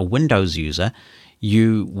are a Windows user,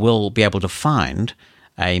 you will be able to find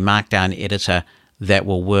a Markdown editor that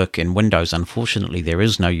will work in Windows. Unfortunately, there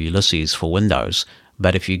is no Ulysses for Windows,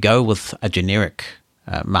 but if you go with a generic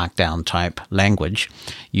markdown type language,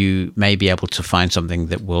 you may be able to find something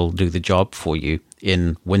that will do the job for you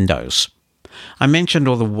in Windows. I mentioned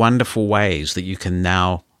all the wonderful ways that you can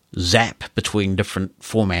now zap between different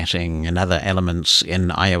formatting and other elements in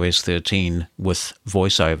iOS 13 with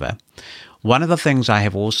VoiceOver. One of the things I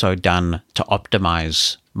have also done to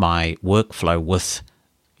optimize my workflow with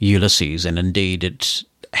Ulysses, and indeed it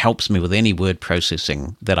helps me with any word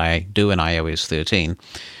processing that I do in iOS 13,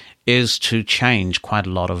 is to change quite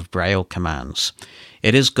a lot of Braille commands.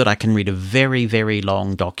 It is good. I can read a very, very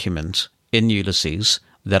long document in Ulysses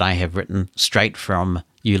that I have written straight from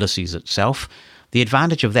Ulysses itself. The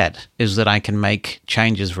advantage of that is that I can make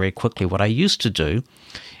changes very quickly. What I used to do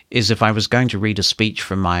is if I was going to read a speech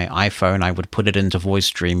from my iPhone, I would put it into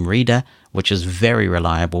VoiceStream Reader, which is very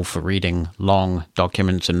reliable for reading long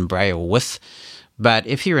documents in Braille with. But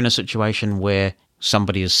if you're in a situation where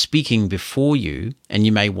somebody is speaking before you and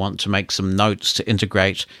you may want to make some notes to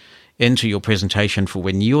integrate into your presentation for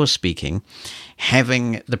when you're speaking,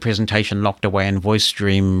 having the presentation locked away in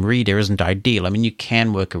VoiceStream Reader isn't ideal. I mean, you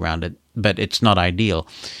can work around it, but it's not ideal.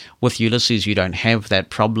 With Ulysses, you don't have that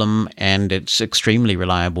problem, and it's extremely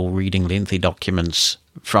reliable reading lengthy documents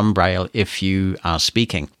from Braille if you are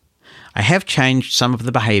speaking. I have changed some of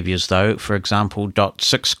the behaviors, though. For example,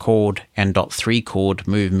 .6 chord and .3 chord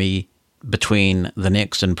move me between the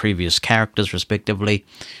next and previous characters, respectively.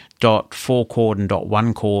 .4 chord and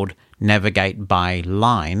 .1 chord navigate by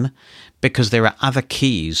line, because there are other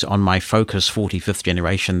keys on my Focus 45th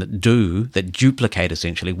generation that duplicate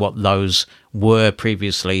essentially what those were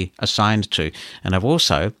previously assigned to. And I've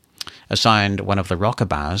also assigned one of the rocker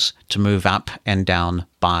bars to move up and down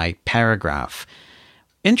by paragraph.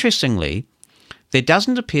 Interestingly, there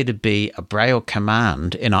doesn't appear to be a Braille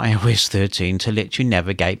command in iOS 13 to let you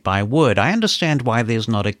navigate by word. I understand why there's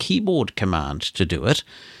not a keyboard command to do it,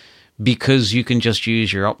 because you can just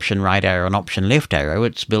use your option right arrow and option left arrow.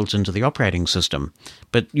 It's built into the operating system.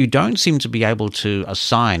 But you don't seem to be able to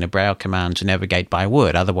assign a Braille command to navigate by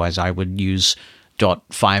word. Otherwise, I would use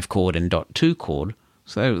 .5 chord and .2 chord.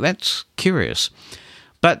 So that's curious.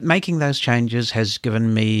 But making those changes has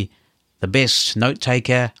given me the best note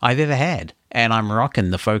taker I've ever had. And I'm rocking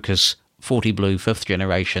the Focus 40 Blue 5th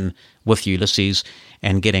generation with Ulysses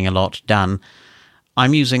and getting a lot done.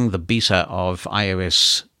 I'm using the beta of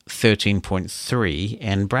iOS 13.3,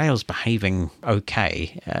 and Braille's behaving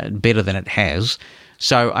okay, better than it has.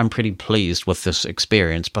 So I'm pretty pleased with this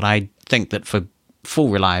experience, but I think that for full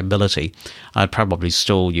reliability, I'd probably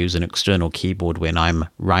still use an external keyboard when I'm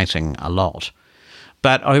writing a lot.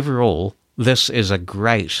 But overall, this is a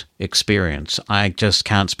great experience. I just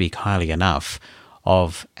can't speak highly enough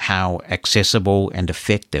of how accessible and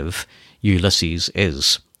effective Ulysses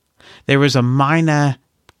is. There is a minor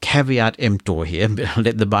caveat emptor here, but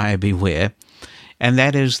let the buyer beware, and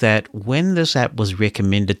that is that when this app was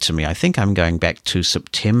recommended to me, I think I'm going back to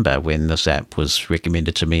September when this app was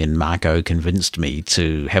recommended to me and Marco convinced me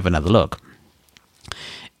to have another look.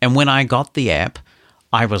 And when I got the app,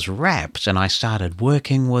 I was rapt and I started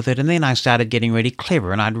working with it, and then I started getting really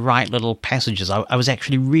clever and I'd write little passages. I was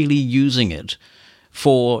actually really using it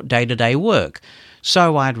for day-to-day work.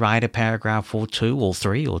 So I'd write a paragraph or 2 or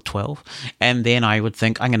 3 or 12, and then I would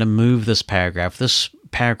think, I'm going to move this paragraph. This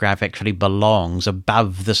paragraph actually belongs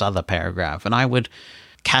above this other paragraph. And I would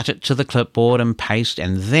cut it to the clipboard and paste,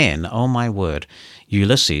 and then, oh my word,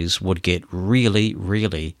 Ulysses would get really,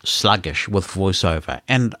 really sluggish with VoiceOver.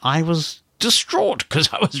 And I was distraught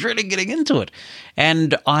because I was really getting into it.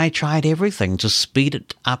 And I tried everything to speed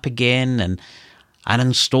it up again and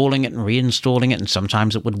uninstalling it and reinstalling it, and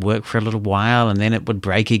sometimes it would work for a little while and then it would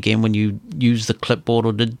break again when you used the clipboard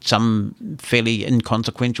or did some fairly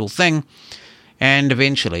inconsequential thing. And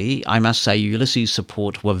eventually, I must say, Ulysses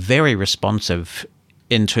support were very responsive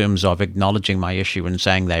in terms of acknowledging my issue and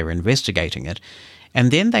saying they were investigating it.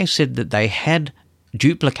 And then they said that they had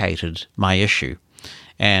duplicated my issue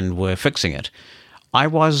and were fixing it. I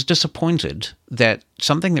was disappointed that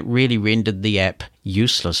something that really rendered the app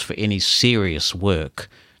useless for any serious work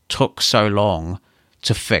took so long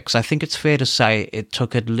to fix. I think it's fair to say it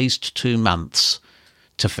took at least 2 months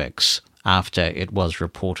to fix after it was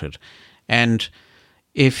reported. And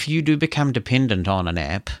if you do become dependent on an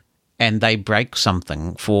app and they break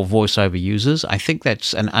something for VoiceOver users, I think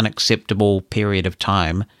that's an unacceptable period of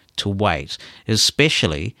time to wait,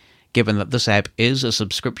 especially given that this app is a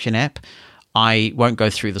subscription app. I won't go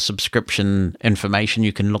through the subscription information.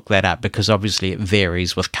 You can look that up because obviously it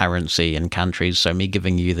varies with currency and countries. So me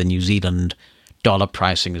giving you the New Zealand dollar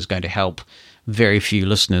pricing is going to help very few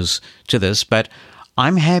listeners to this. But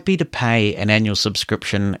I'm happy to pay an annual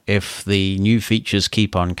subscription if the new features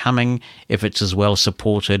keep on coming, if it's as well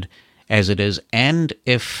supported as it is, and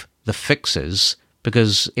if the fixes,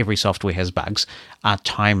 because every software has bugs, are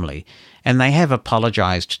timely. And they have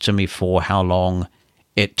apologized to me for how long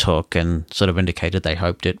it took and sort of indicated they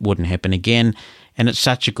hoped it wouldn't happen again. And it's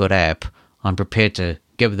such a good app, I'm prepared to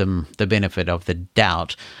give them the benefit of the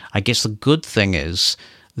doubt. I guess the good thing is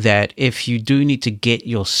that if you do need to get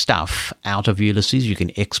your stuff out of Ulysses, you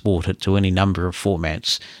can export it to any number of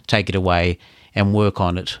formats, take it away, and work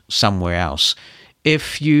on it somewhere else.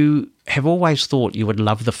 If you have always thought you would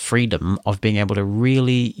love the freedom of being able to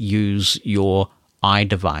really use your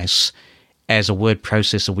iDevice as a word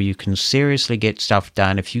processor where you can seriously get stuff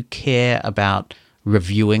done, if you care about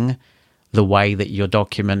reviewing the way that your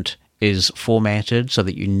document is formatted so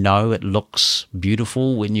that you know it looks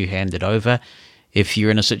beautiful when you hand it over, if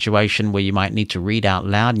you're in a situation where you might need to read out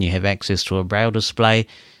loud and you have access to a braille display,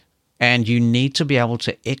 and you need to be able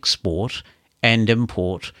to export and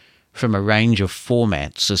import from a range of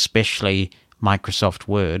formats, especially Microsoft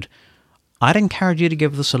Word, I'd encourage you to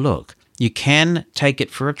give this a look. You can take it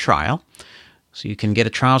for a trial. So you can get a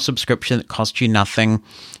trial subscription that costs you nothing.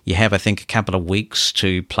 You have, I think, a couple of weeks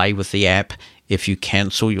to play with the app. If you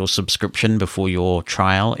cancel your subscription before your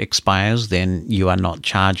trial expires, then you are not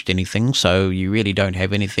charged anything, so you really don't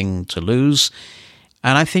have anything to lose.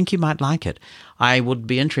 And I think you might like it. I would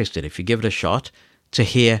be interested, if you give it a shot, to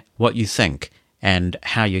hear what you think and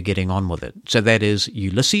how you're getting on with it. So that is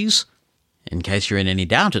Ulysses. In case you're in any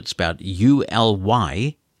doubt, it's spelled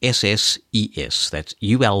U-L-Y-S-S-E-S. That's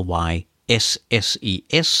U-L-Y-S-S-E-S.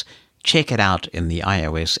 Check it out in the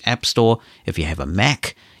iOS App Store. If you have a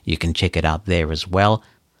Mac, you can check it out there as well.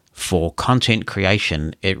 For content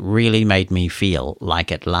creation, it really made me feel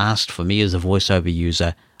like at last, for me as a voiceover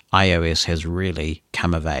user, iOS has really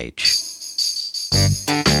come of age.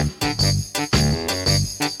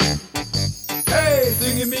 Hey,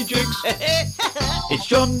 thingamajigs! It's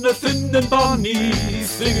Jonathan and Bonnie,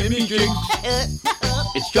 thingamajigs!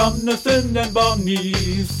 It's Jonathan and Bonnie,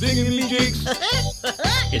 thingamajigs!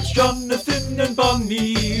 It's Jonathan and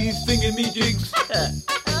Bonnie, thingamajigs!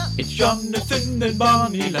 It's Jonathan and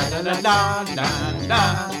Bonnie, la la la la la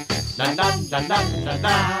la. La, la, la, la, la,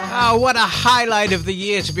 la. Oh, what a highlight of the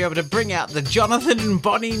year to be able to bring out the Jonathan and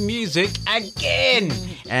Bonnie music again.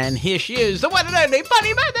 And here she is, the one and only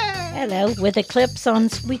Bonnie Mother. Hello, with Eclipse on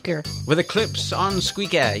Squeaker. With Eclipse on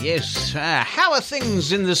Squeaker, yes. How are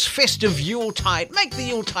things in this festive Yuletide? Make the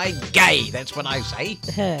Yuletide gay, that's what I say.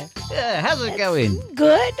 How's it going?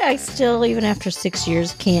 Good. I still, even after 6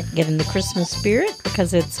 years, can't get in the Christmas spirit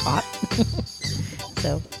because it's hot.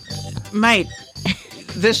 So, mate,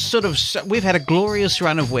 this sort of, we've had a glorious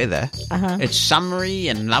run of weather. It's summery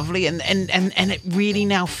and lovely, and it really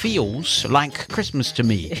now feels like Christmas to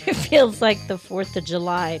me. It feels like the 4th of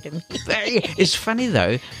July to me. It's funny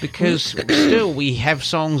though, because still we have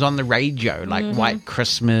songs on the radio like White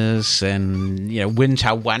Christmas and, you know,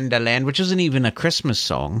 Winter Wonderland, which isn't even a Christmas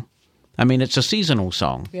song. I mean, it's a seasonal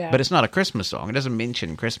song, but it's not a Christmas song. It doesn't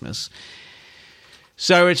mention Christmas.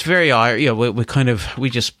 So it's very, we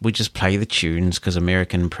just play the tunes because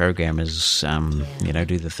American programmers,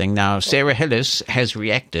 do the thing. Now, Sarah Hillis has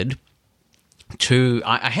reacted to,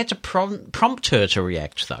 I had to prompt her to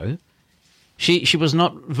react though. She was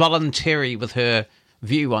not voluntary with her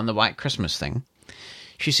view on the White Christmas thing.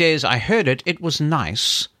 She says, I heard it, it was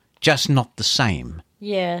nice, just not the same.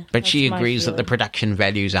 Yeah. But she agrees that the production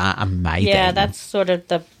values are amazing. Yeah, that's sort of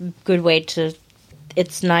the good way to,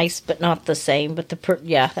 it's nice but not the same. But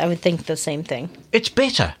I would think the same thing. It's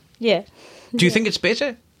better. Yeah. Do you think it's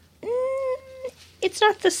better? It's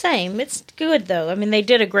not the same. It's good though. I mean, they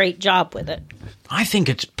did a great job with it. I think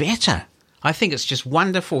it's better. I think it's just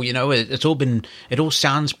wonderful. You know, it all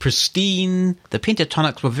sounds pristine. The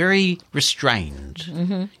pentatonics were very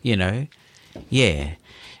restrained. You know, yeah.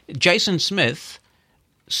 Jason Smith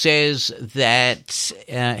says that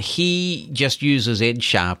he just uses Ed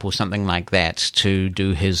Sharp or something like that to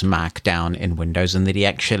do his Markdown in Windows, and that he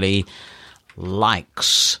actually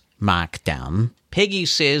likes Markdown. Peggy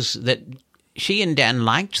says that she and Dan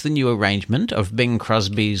liked the new arrangement of Bing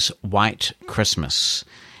Crosby's White Christmas.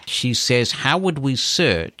 She says, how would we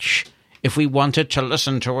search if we wanted to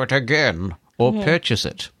listen to it again or purchase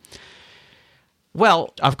it?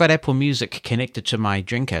 Well, I've got Apple Music connected to my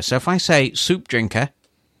drinker. So if I say, Soup Drinker,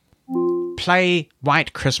 play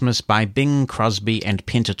White Christmas by Bing Crosby and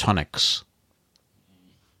Pentatonics.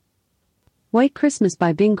 White Christmas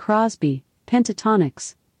by Bing Crosby,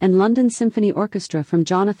 Pentatonics, and London Symphony Orchestra from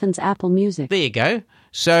Jonathan's Apple Music. There you go.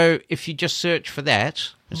 So if you just search for that,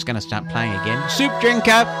 it's going to start playing again. Soup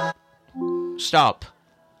Drinker. Stop.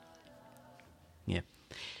 Yeah.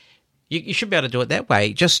 You should be able to do it that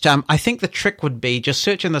way. Just, I think the trick would be just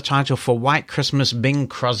search in the title for White Christmas Bing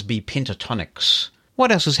Crosby Pentatonics.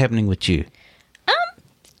 What else is happening with you?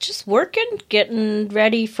 Just working, getting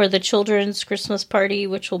ready for the children's Christmas party,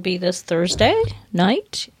 which will be this Thursday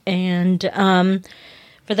night. And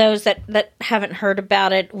for those that haven't heard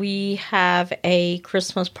about it, we have a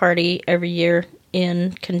Christmas party every year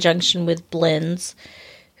in conjunction with Blends,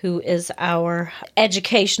 who is our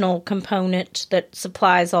educational component that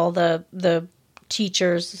supplies all the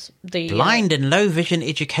teachers. The Blind and Low Vision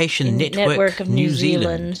Education Network of New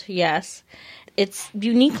Zealand. Yes. It's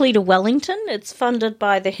uniquely to Wellington. It's funded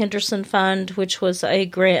by the Henderson Fund, which was a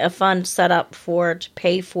fund set up to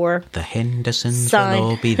pay for the Hendersons will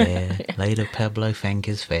all be there. Later, Pablo Fank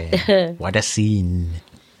is fair. What a scene!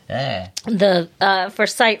 For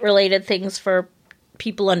sight-related things for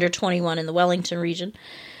people under 21 in the Wellington region.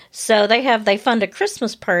 So they fund a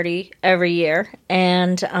Christmas party every year,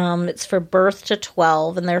 and it's for birth to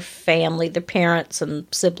 12, and their family, their parents and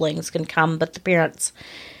siblings can come, but the parents.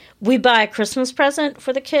 We buy a Christmas present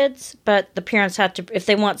for the kids, but the parents have to, if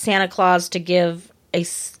they want Santa Claus to give a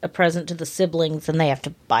present to the siblings, then they have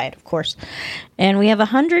to buy it, of course. And we have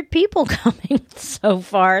 100 people coming so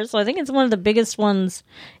far, so I think it's one of the biggest ones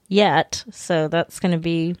yet. So that's going to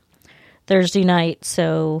be Thursday night,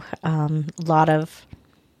 so a lot of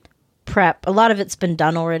prep. A lot of it's been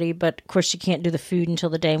done already, but of course you can't do the food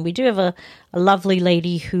until the day. And we do have a lovely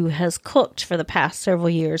lady who has cooked for the past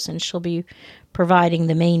several years, and she'll be providing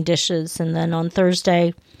the main dishes. And then on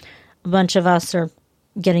Thursday, a bunch of us are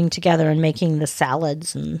getting together and making the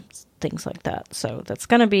salads and things like that. So that's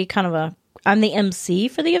going to be kind of I'm the MC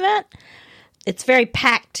for the event. It's very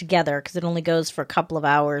packed together because it only goes for a couple of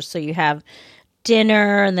hours. So you have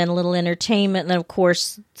dinner and then a little entertainment. And then, of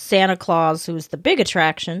course, Santa Claus, who's the big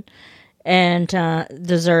attraction, and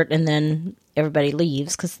dessert. And then everybody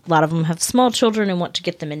leaves because a lot of them have small children and want to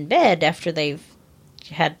get them in bed after they've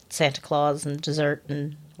had Santa Claus and dessert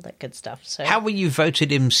and all that good stuff. So how were you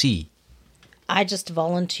voted MC? I just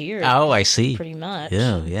volunteered. Oh, I see. Pretty much.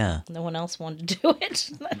 Yeah. No one else wanted to do it.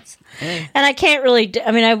 And I can't really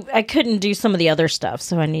I couldn't do some of the other stuff,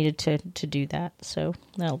 so I needed to do that. So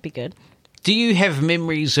that'll be good. Do you have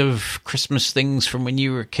memories of Christmas things from when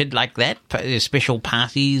you were a kid like that? Special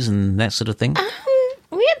parties and that sort of thing?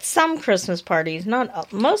 We had some Christmas parties,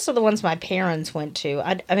 not most of the ones my parents went to.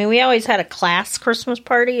 I mean, we always had a class Christmas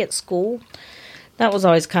party at school. That was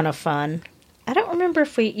always kind of fun. I don't remember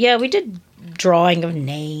if we did drawing of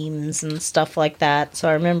names and stuff like that. So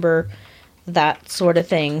I remember that sort of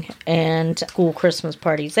thing. And school Christmas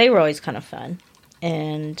parties, they were always kind of fun.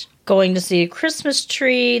 And going to see a Christmas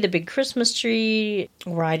tree, the big Christmas tree,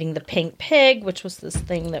 riding the pink pig, which was this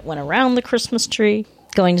thing that went around the Christmas tree.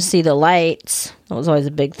 Going to see the lights. That was always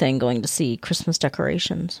a big thing, going to see Christmas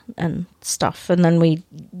decorations and stuff. And then we,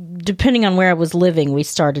 depending on where I was living, we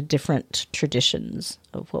started different traditions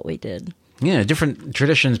of what we did. Yeah, different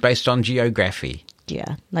traditions based on geography.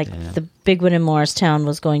 Yeah, the big one in Morristown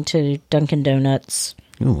was going to Dunkin' Donuts.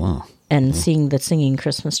 Oh, wow. And seeing the singing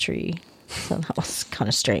Christmas tree. So that was kind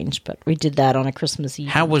of strange, but we did that on a Christmas Eve.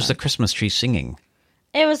 How was the Christmas tree singing?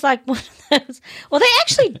 It was like one of those. Well, they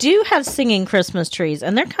actually do have singing Christmas trees,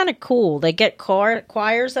 and they're kind of cool. They get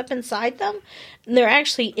choirs up inside them, and they're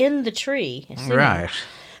actually in the tree. Singing. Right.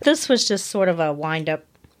 This was just sort of a wind-up,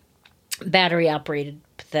 battery-operated,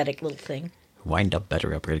 pathetic little thing. Wind-up,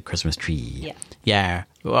 battery-operated Christmas tree. Yeah. Yeah.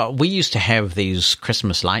 Well, we used to have these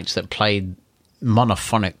Christmas lights that played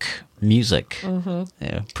monophonic music. Mm-hmm.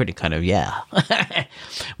 Yeah, pretty kind of,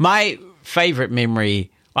 My favorite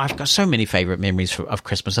memory... I've got so many favorite memories of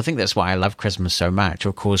Christmas. I think that's why I love Christmas so much.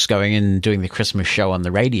 Of course, going in and doing the Christmas show on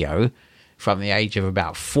the radio from the age of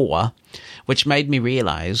about 4, which made me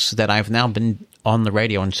realize that I've now been on the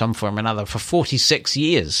radio in some form or another for 46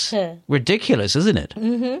 years. Ridiculous, isn't it?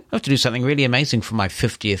 Mm-hmm. I have to do something really amazing for my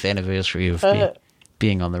 50th anniversary of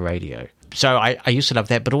being on the radio. So I used to love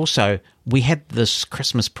that. But also, we had this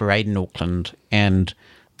Christmas parade in Auckland, and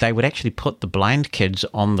they would actually put the blind kids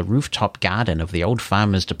on the rooftop garden of the old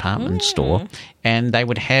farmer's department store, and they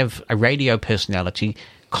would have a radio personality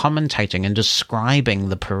commentating and describing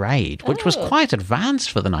the parade, which was quite advanced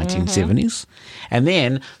for the 1970s. And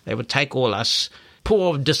then they would take all us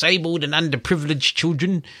poor disabled and underprivileged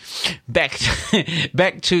children back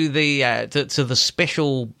to the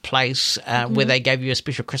special place where they gave you a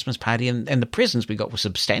special Christmas party, and the presents we got were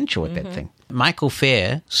substantial at that thing. Michael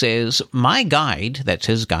Fair says, my guide, that's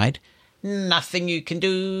his guide, nothing you can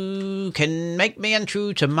do can make me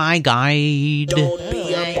untrue to my guide. Don't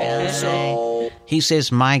be a bozo. He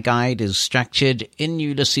says, my guide is structured in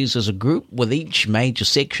Ulysses as a group, with each major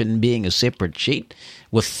section being a separate sheet,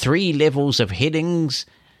 with 3 levels of headings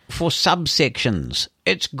for subsections.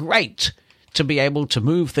 It's great to be able to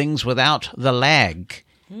move things without the lag.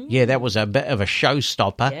 Yeah, that was a bit of a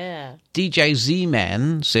showstopper. Yeah. DJ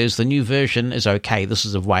Z-Man says the new version is okay. This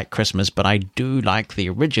is of White Christmas, but I do like the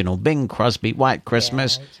original Bing Crosby White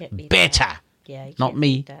Christmas better. Yeah, you Not can't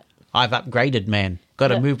me. beat that. I've upgraded, man. Got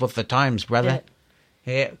to Yeah. move with the times, brother.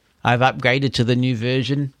 Yeah. I've upgraded to the new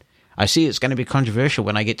version. I see it's going to be controversial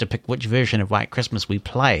when I get to pick which version of White Christmas we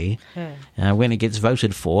play when it gets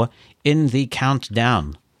voted for in the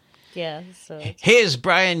countdown. Yeah, so Here's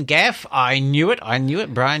Brian Gaff. I knew it.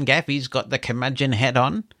 Brian Gaff, he's got the curmudgeon hat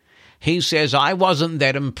on. He says, I wasn't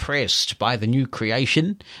that impressed by the new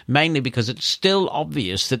creation, mainly because it's still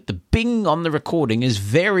obvious that the bing on the recording is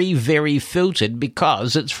very, very filtered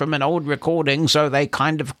because it's from an old recording, so they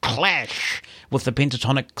kind of clash with the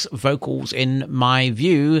Pentatonix vocals in my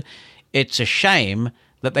view. It's a shame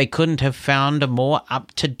that they couldn't have found a more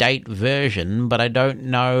up-to-date version, but I don't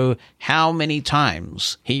know how many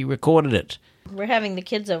times he recorded it. we're having the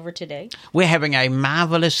kids over today. We're having a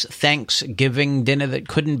marvelous Thanksgiving dinner that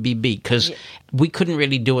couldn't be beat, because we couldn't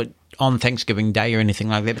really do it on Thanksgiving Day or anything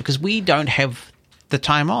like that because we don't have the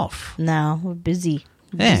time off. No, we're busy.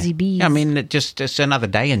 Yeah. Busy bees. I mean, it's another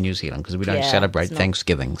day in New Zealand because we don't celebrate it's not.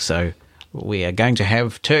 Thanksgiving. So we are going to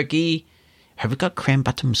have turkey. Have we got cran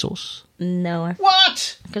bottom sauce? No.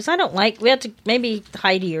 What? Because I don't like... We have to... Maybe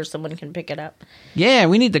Heidi or someone can pick it up. Yeah,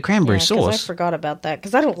 we need the cranberry Yeah, 'cause I sauce. forgot about that.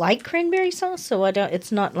 Because I don't like cranberry sauce, so I don't...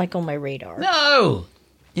 It's not like on my radar. No!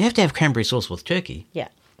 You have to have cranberry sauce with turkey. Yeah.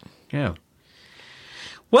 Yeah.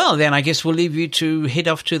 Well, then I guess we'll leave you to head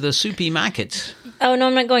off to the soupy market. Oh, no,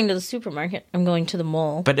 I'm not going to the supermarket. I'm going to the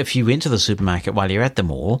mall. But if you went to the supermarket while you're at the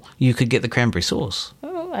mall, you could get the cranberry sauce.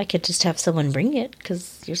 Oh, I could just have someone bring it,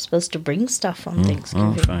 because you're supposed to bring stuff on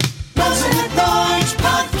Thanksgiving. Oh, fine. Buzzin' at Large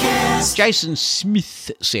Podcast. Jason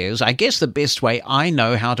Smith says, I guess the best way I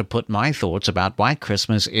know how to put my thoughts about White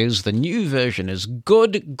Christmas is the new version is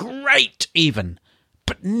good, great even,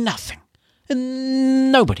 but nothing,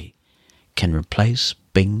 and nobody can replace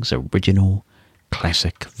Bing's original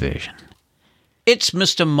classic version. It's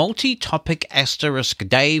Mr. Multi-Topic Asterisk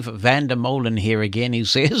Dave Vandermolen here again, he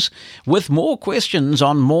says, with more questions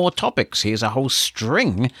on more topics. Here's a whole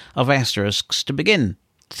string of asterisks to begin.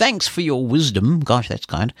 Thanks for your wisdom. Gosh, that's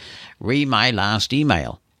kind. Read my last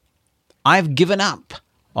email. I've given up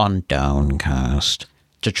on Downcast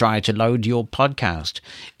to try to load your podcast.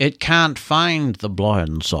 It can't find the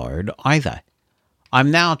blind side either. I'm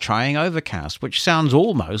now trying Overcast, which sounds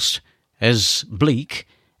almost as bleak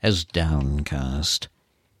as Downcast.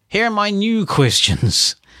 Here are my new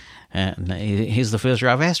questions. Here's the first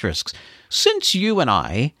row of asterisks. Since you and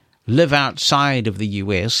I live outside of the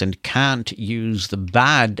US and can't use the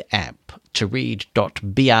Bard app to read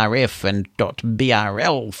 .brf and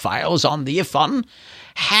 .brl files on the iPhone,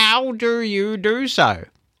 how do you do so?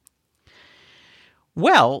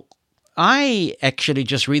 Well, I actually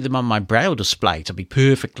just read them on my Braille display, to be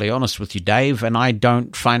perfectly honest with you, Dave, and I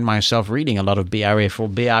don't find myself reading a lot of BRF or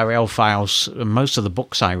BRL files. Most of the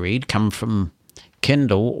books I read come from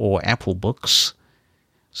Kindle or Apple books,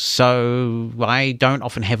 so I don't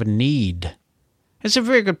often have a need. It's a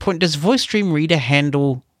very good point. Does VoiceStream Reader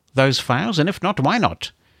handle those files? And if not, why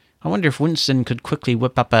not? I wonder if Winston could quickly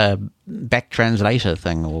whip up a back translator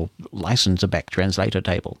thing or license a back translator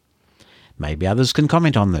table. Maybe others can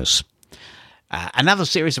comment on this. Another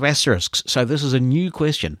series of asterisks. So this is a new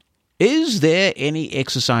question. Is there any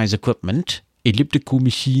exercise equipment, elliptical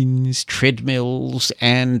machines, treadmills,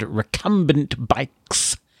 and recumbent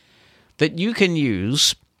bikes that you can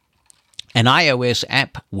use an iOS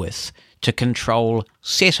app with to control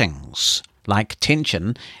settings like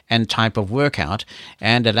tension and type of workout,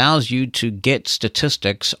 and allows you to get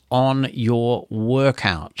statistics on your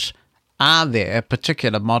workout? Are there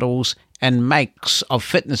particular models and makes of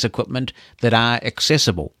fitness equipment that are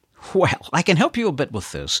accessible? Well, I can help you a bit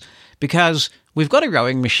with this, because we've got a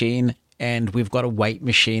rowing machine and we've got a weight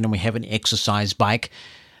machine and we have an exercise bike,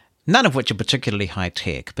 none of which are particularly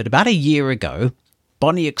high-tech. But about a year ago,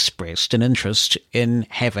 Bonnie expressed an interest in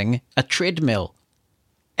having a treadmill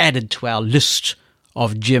added to our list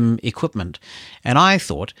of gym equipment. And I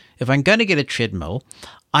thought, if I'm going to get a treadmill,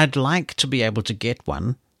 I'd like to be able to get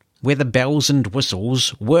one where the bells and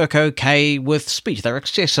whistles work okay with speech. They're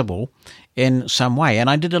accessible in some way. And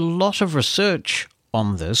I did a lot of research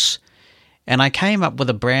on this, and I came up with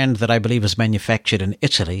a brand that I believe is manufactured in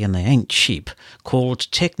Italy, and they ain't cheap, called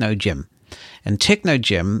Technogym. And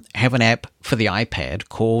Technogym have an app for the iPad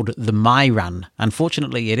called the MyRun.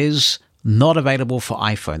 Unfortunately, it is not available for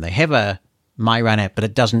iPhone. They have a MyRun app, but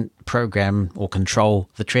it doesn't program or control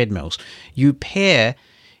the treadmills. You pair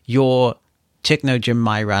your Technogym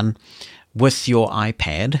MyRun with your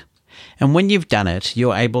iPad, and when you've done it,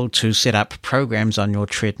 you're able to set up programs on your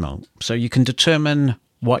treadmill. So you can determine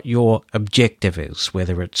what your objective is,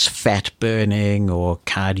 whether it's fat burning or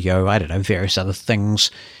cardio, I don't know, various other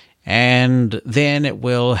things. And then it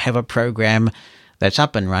will have a program that's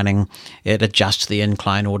up and running. It adjusts the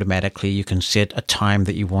incline automatically. You can set a time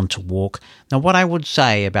that you want to walk. Now, what I would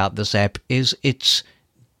say about this app is it's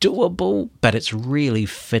doable, but it's really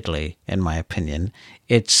fiddly, in my opinion.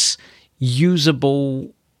 It's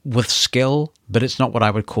usable with skill, but it's not what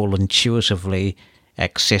I would call intuitively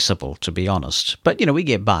accessible, to be honest. But, we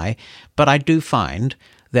get by. But I do find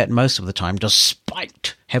that most of the time,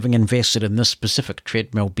 despite having invested in this specific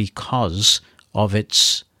treadmill because of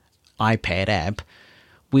its iPad app,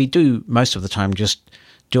 we do most of the time just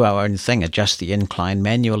do our own thing, adjust the incline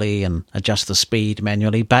manually and adjust the speed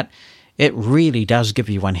manually. But it really does give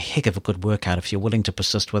you one heck of a good workout if you're willing to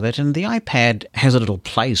persist with it. And the iPad has a little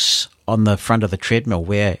place on the front of the treadmill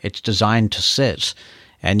where it's designed to sit,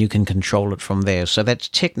 and you can control it from there. So that's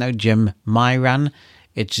Technogym MyRun.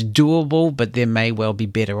 It's doable, but there may well be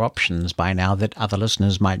better options by now that other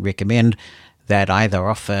listeners might recommend that either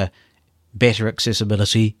offer better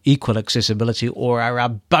accessibility, equal accessibility, or are a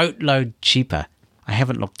boatload cheaper. I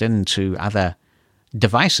haven't looked into other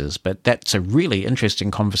devices, but that's a really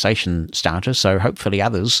interesting conversation starter. So hopefully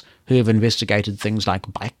others who have investigated things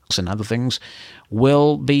like bikes and other things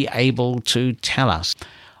will be able to tell us.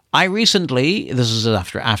 I recently, this is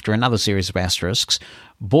after another series of asterisks,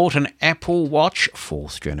 bought an Apple Watch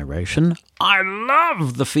 4th generation. I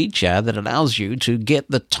love the feature that allows you to get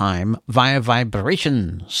the time via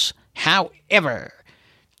vibrations. However,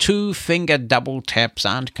 2-finger double taps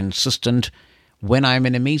aren't consistent when I'm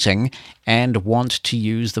in a meeting and want to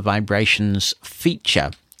use the vibrations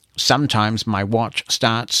feature. Sometimes my watch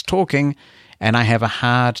starts talking and I have a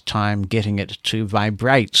hard time getting it to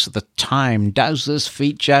vibrate the time. Does this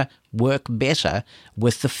feature work better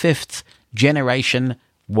with the 5th generation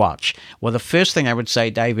watch? Well, the first thing I would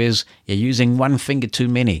say, Dave, is you're using one finger too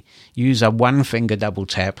many. Use a 1-finger double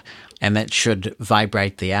tap, and that should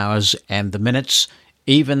vibrate the hours and the minutes.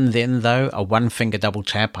 Even then, though, a 1-finger double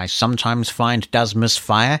tap I sometimes find does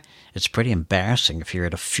misfire. It's pretty embarrassing if you're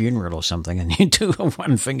at a funeral or something and you do a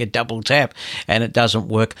 1-finger double tap and it doesn't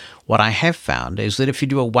work. What I have found is that if you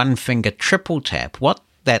do a 1-finger triple tap, what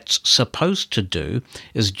that's supposed to do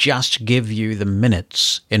is just give you the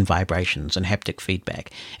minutes in vibrations and haptic feedback.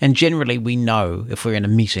 And generally we know, if we're in a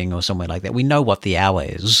meeting or somewhere like that, we know what the hour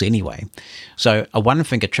is anyway. So a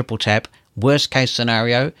 1-finger triple tap, worst case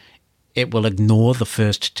scenario, it will ignore the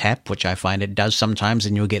first tap, which I find it does sometimes,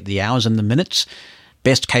 and you'll get the hours and the minutes.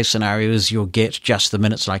 Best case scenario is you'll get just the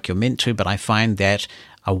minutes like you're meant to, but I find that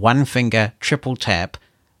a 1-finger triple tap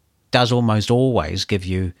does almost always give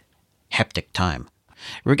you haptic time.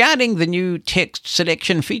 Regarding the new text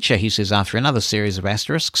selection feature, he says after another series of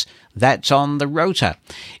asterisks, that's on the rotor.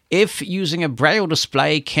 If using a Braille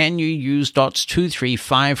display, can you use dots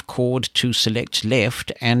 235 chord to select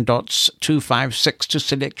left and dots 256 to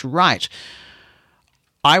select right?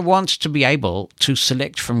 I want to be able to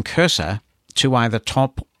select from cursor to either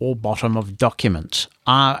top or bottom of document.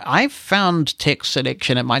 I've found text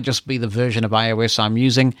selection, it might just be the version of iOS I'm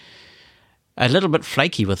using, a little bit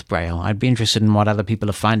flaky with Braille. I'd be interested in what other people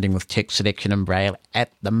are finding with text selection and Braille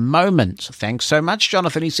at the moment. Thanks so much,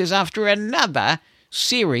 Jonathan, he says, after another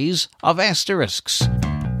series of asterisks.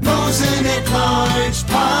 Mosen at Large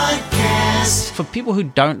Podcast. For people who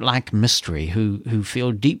don't like mystery, who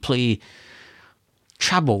feel deeply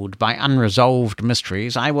troubled by unresolved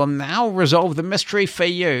mysteries, I will now resolve the mystery for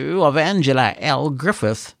you of Angela L.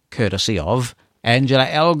 Griffith, courtesy of Angela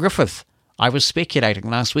L. Griffith. I was speculating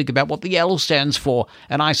last week about what the L stands for,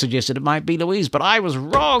 and I suggested it might be Louise, but I was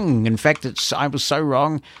wrong. In fact, I was so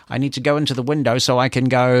wrong, I need to go into the window so I can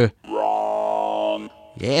go wrong.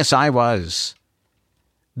 Yes, I was.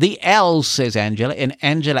 The L, says Angela, in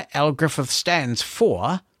Angela L. Griffith stands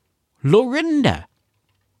for Lorinda,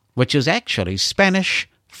 which is actually Spanish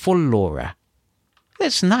for Laura.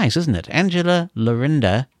 That's nice, isn't it? Angela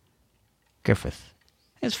Lorinda Griffith.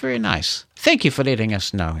 It's very nice. Thank you for letting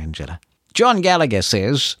us know, Angela. John Gallagher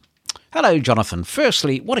says, hello, Jonathan.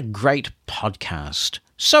 Firstly, what a great podcast.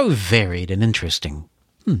 So varied and interesting.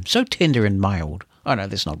 So tender and mild. Oh, no,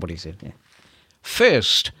 that's not what he said. Yeah.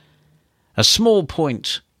 First, a small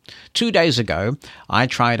point. 2 days ago, I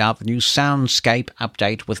tried out the new Soundscape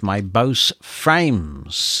update with my Bose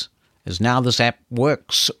frames, as now this app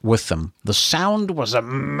works with them. The sound was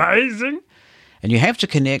amazing, And you have to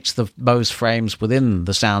connect those frames within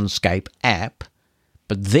the Soundscape app,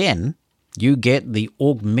 but then you get the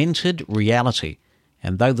augmented reality.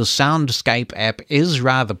 And though the Soundscape app is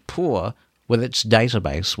rather poor with its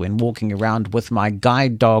database, when walking around with my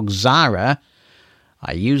guide dog Zara,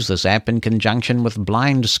 I use this app in conjunction with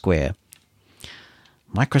Blind Square.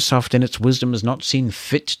 Microsoft, in its wisdom, has not seen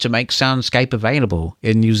fit to make Soundscape available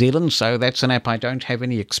in New Zealand, so that's an app I don't have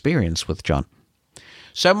any experience with, John.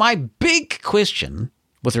 So my big question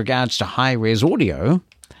with regards to high-res audio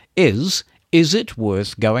is it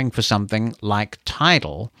worth going for something like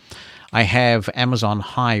Tidal? I have Amazon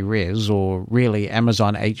High-Res, or really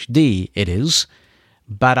Amazon HD it is,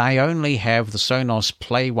 but I only have the Sonos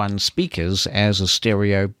Play 1 speakers as a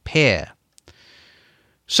stereo pair.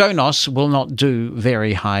 Sonos will not do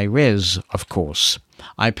very high res, of course.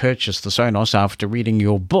 I purchased the Sonos after reading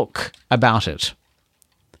your book about it.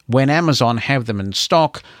 When Amazon have them in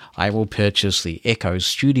stock, I will purchase the Echo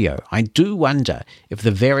Studio. I do wonder if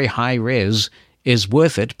the very high res is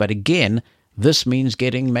worth it, but again, this means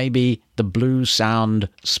getting maybe the Blue Sound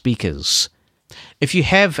speakers. If you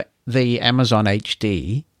have the Amazon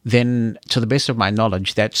HD, then to the best of my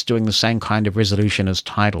knowledge, that's doing the same kind of resolution as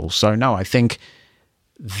Tidal. So no, I think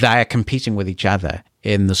they're competing with each other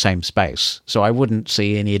in the same space. So I wouldn't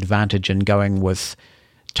see any advantage in going with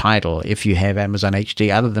Tidal if you have Amazon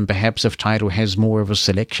HD, other than perhaps if Tidal has more of a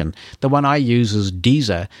selection. The one I use is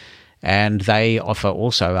Deezer, and they offer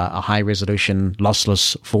also a high-resolution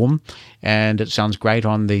lossless form, and it sounds great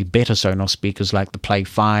on the better Sonos speakers like the Play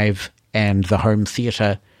 5 and the home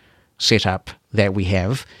theater setup that we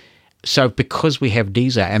have. So because we have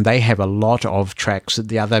Deezer, and they have a lot of tracks that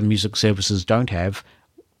the other music services don't have,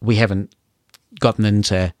 we haven't gotten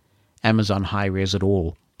into Amazon High-Res at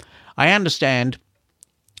all. I understand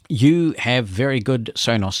you have very good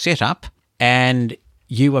Sonos setup, and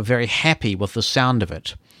you are very happy with the sound of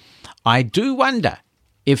it. I do wonder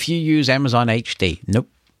if you use Amazon HD. Nope,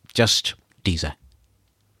 just Deezer.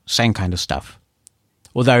 Same kind of stuff.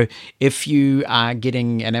 Although, if you are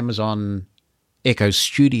getting an Amazon Echo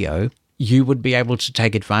Studio, you would be able to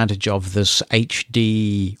take advantage of this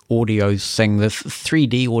HD audio thing, the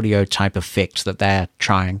 3D audio type effect that they're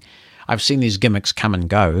trying. I've seen these gimmicks come and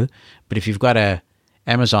go, but if you've got a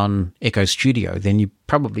Amazon Echo Studio, then you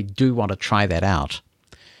probably do want to try that out.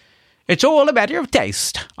 It's all a matter of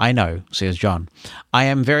taste, I know, says John. I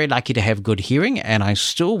am very lucky to have good hearing, and I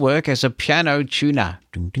still work as a piano tuner.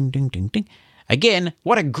 Ding, ding, ding, ding, ding. Again,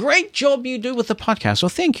 what a great job you do with the podcast. Well,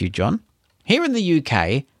 thank you, John. Here in the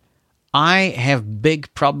UK, I have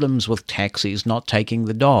big problems with taxis not taking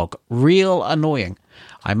the dog. Real annoying.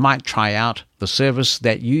 I might try out the service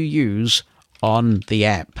that you use on the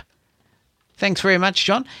app. Thanks very much,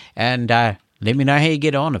 John. And let me know how you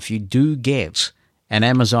get on. If you do get an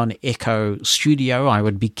Amazon Echo Studio, I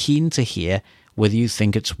would be keen to hear whether you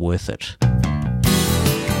think it's worth it.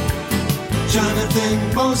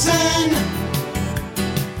 Jonathan Mosen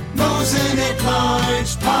at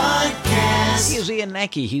Large Podcast. Here's Ian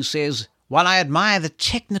Nackey. He says, while I admire the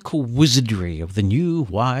technical wizardry of the new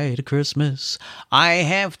White Christmas, I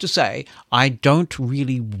have to say I don't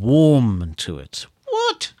really warm to it.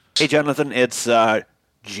 What? Hey, Jonathan, it's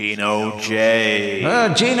Gino J.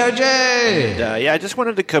 Gino J! And, I just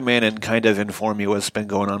wanted to come in and kind of inform you what's been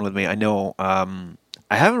going on with me. I know I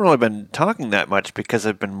haven't really been talking that much because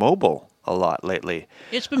I've been mobile a lot lately.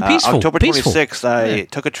 It's been peaceful. October 26th, I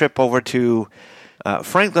took a trip over to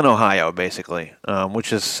Franklin, Ohio, basically,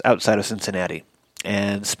 which is outside of Cincinnati,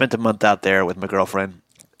 and spent a month out there with my girlfriend.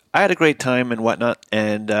 I had a great time and whatnot,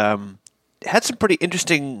 and had some pretty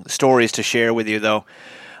interesting stories to share with you, though,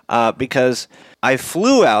 because I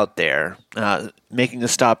flew out there, making a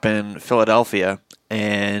stop in Philadelphia,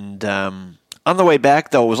 and on the way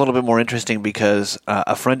back, though, it was a little bit more interesting because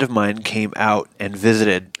a friend of mine came out and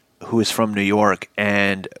visited, who is from New York,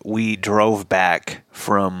 and we drove back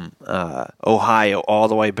from Ohio all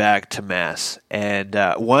the way back to Mass. And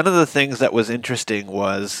one of the things that was interesting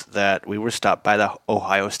was that we were stopped by the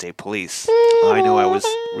Ohio State Police. I know I was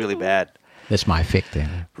really bad. That's my effect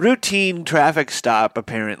there. Routine traffic stop,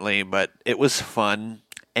 apparently, but it was fun.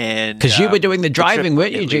 And because you were doing the driving,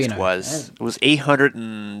 weren't you, Gino? It was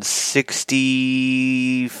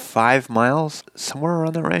 865 miles, somewhere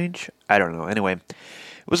around the range. I don't know. Anyway, it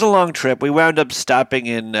was a long trip. We wound up stopping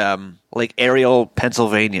in Lake Ariel,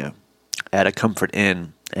 Pennsylvania, at a Comfort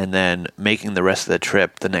Inn, and then making the rest of the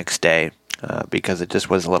trip the next day because it just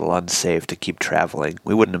was a little unsafe to keep traveling.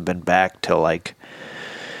 We wouldn't have been back till like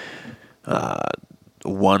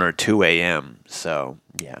 1 or 2 a.m. So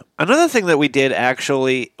Yeah. Another thing that we did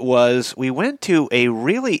actually was we went to a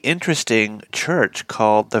really interesting church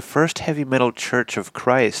called the First Heavy Metal Church of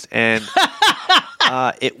Christ. And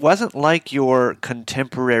it wasn't like your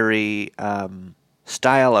contemporary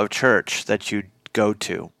style of church that you go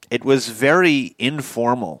to. It was very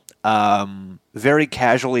informal, very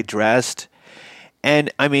casually dressed.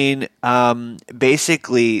 And, I mean,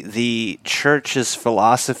 basically the church's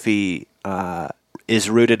philosophy is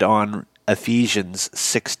rooted on Ephesians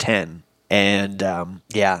 6:10. And,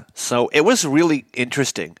 so it was really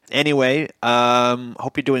interesting. Anyway,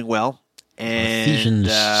 hope you're doing well. And, Ephesians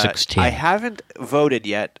 6:10. I haven't voted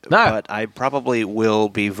yet, but I probably will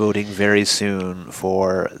be voting very soon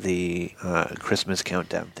for the Christmas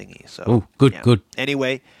countdown thingy. So, good.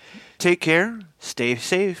 Anyway, take care. Stay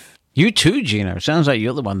safe. You too, Gino. Sounds like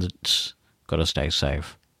you're the one that's got to stay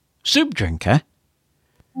safe. Soup drinker.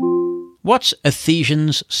 What's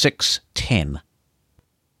Ephesians 6:10?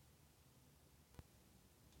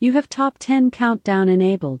 You have top 10 countdown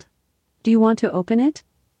enabled. Do you want to open it?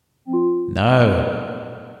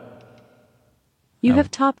 No. You have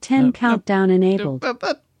top 10 countdown enabled.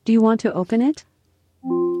 Do you want to open it?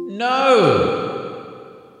 No.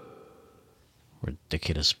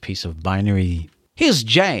 Ridiculous piece of binary. Here's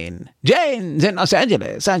Jane. Jane's in Los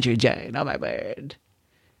Angeles, aren't you, Jane? Oh, my word.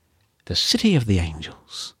 The City of the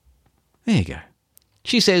Angels. There you go.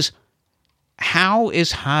 She says, how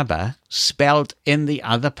is harbour spelled in the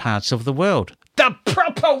other parts of the world? The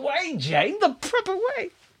proper way, Jane, the proper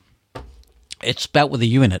way. It's spelled with a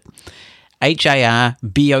U in it.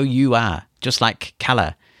 H-A-R-B-O-U-R, just like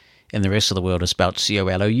colour in the rest of the world is spelled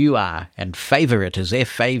C-O-L-O-U-R, and favourite is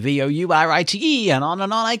F-A-V-O-U-R-I-T-E, and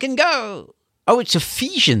on I can go. Oh, it's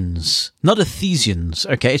Ephesians, not Ephesians.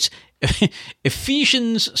 Okay, it's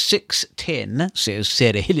Ephesians 6:10 says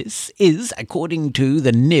Sarah Hillis is, according to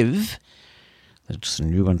the NIV, that's the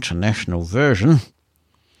New International Version.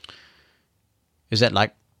 Is that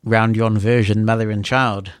like round yon version, mother and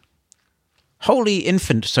child? Holy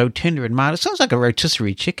infant, so tender and mild. It sounds like a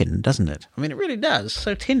rotisserie chicken, doesn't it? I mean, it really does.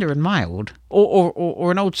 So tender and mild.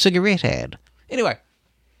 Or an old cigarette ad. Anyway,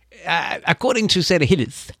 according to Sarah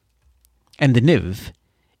Hillis and the NIV,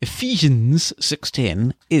 Ephesians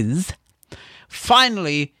 6:10 is,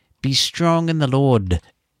 finally, be strong in the Lord.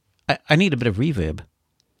 I need a bit of reverb.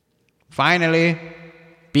 Finally,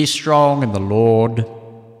 be strong in the Lord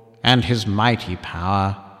and his mighty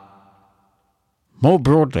power. More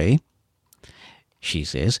broadly, she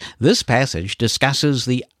says, this passage discusses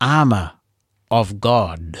the armour of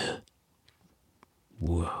God.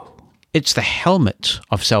 Whoa. It's the helmet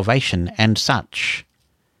of salvation and such.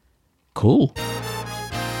 Cool.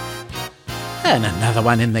 And another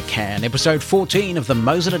one in the can. Episode 14 of the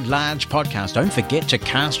Mosen at Large podcast. Don't forget to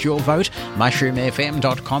cast your vote.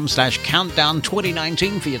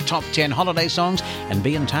 mushroomfm.com/countdown2019 for your top 10 holiday songs. And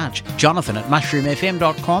be in touch. Jonathan at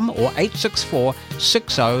mushroomfm.com or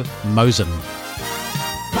 864-60-MOSEN.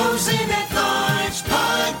 Mosen at Large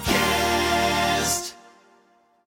Podcast.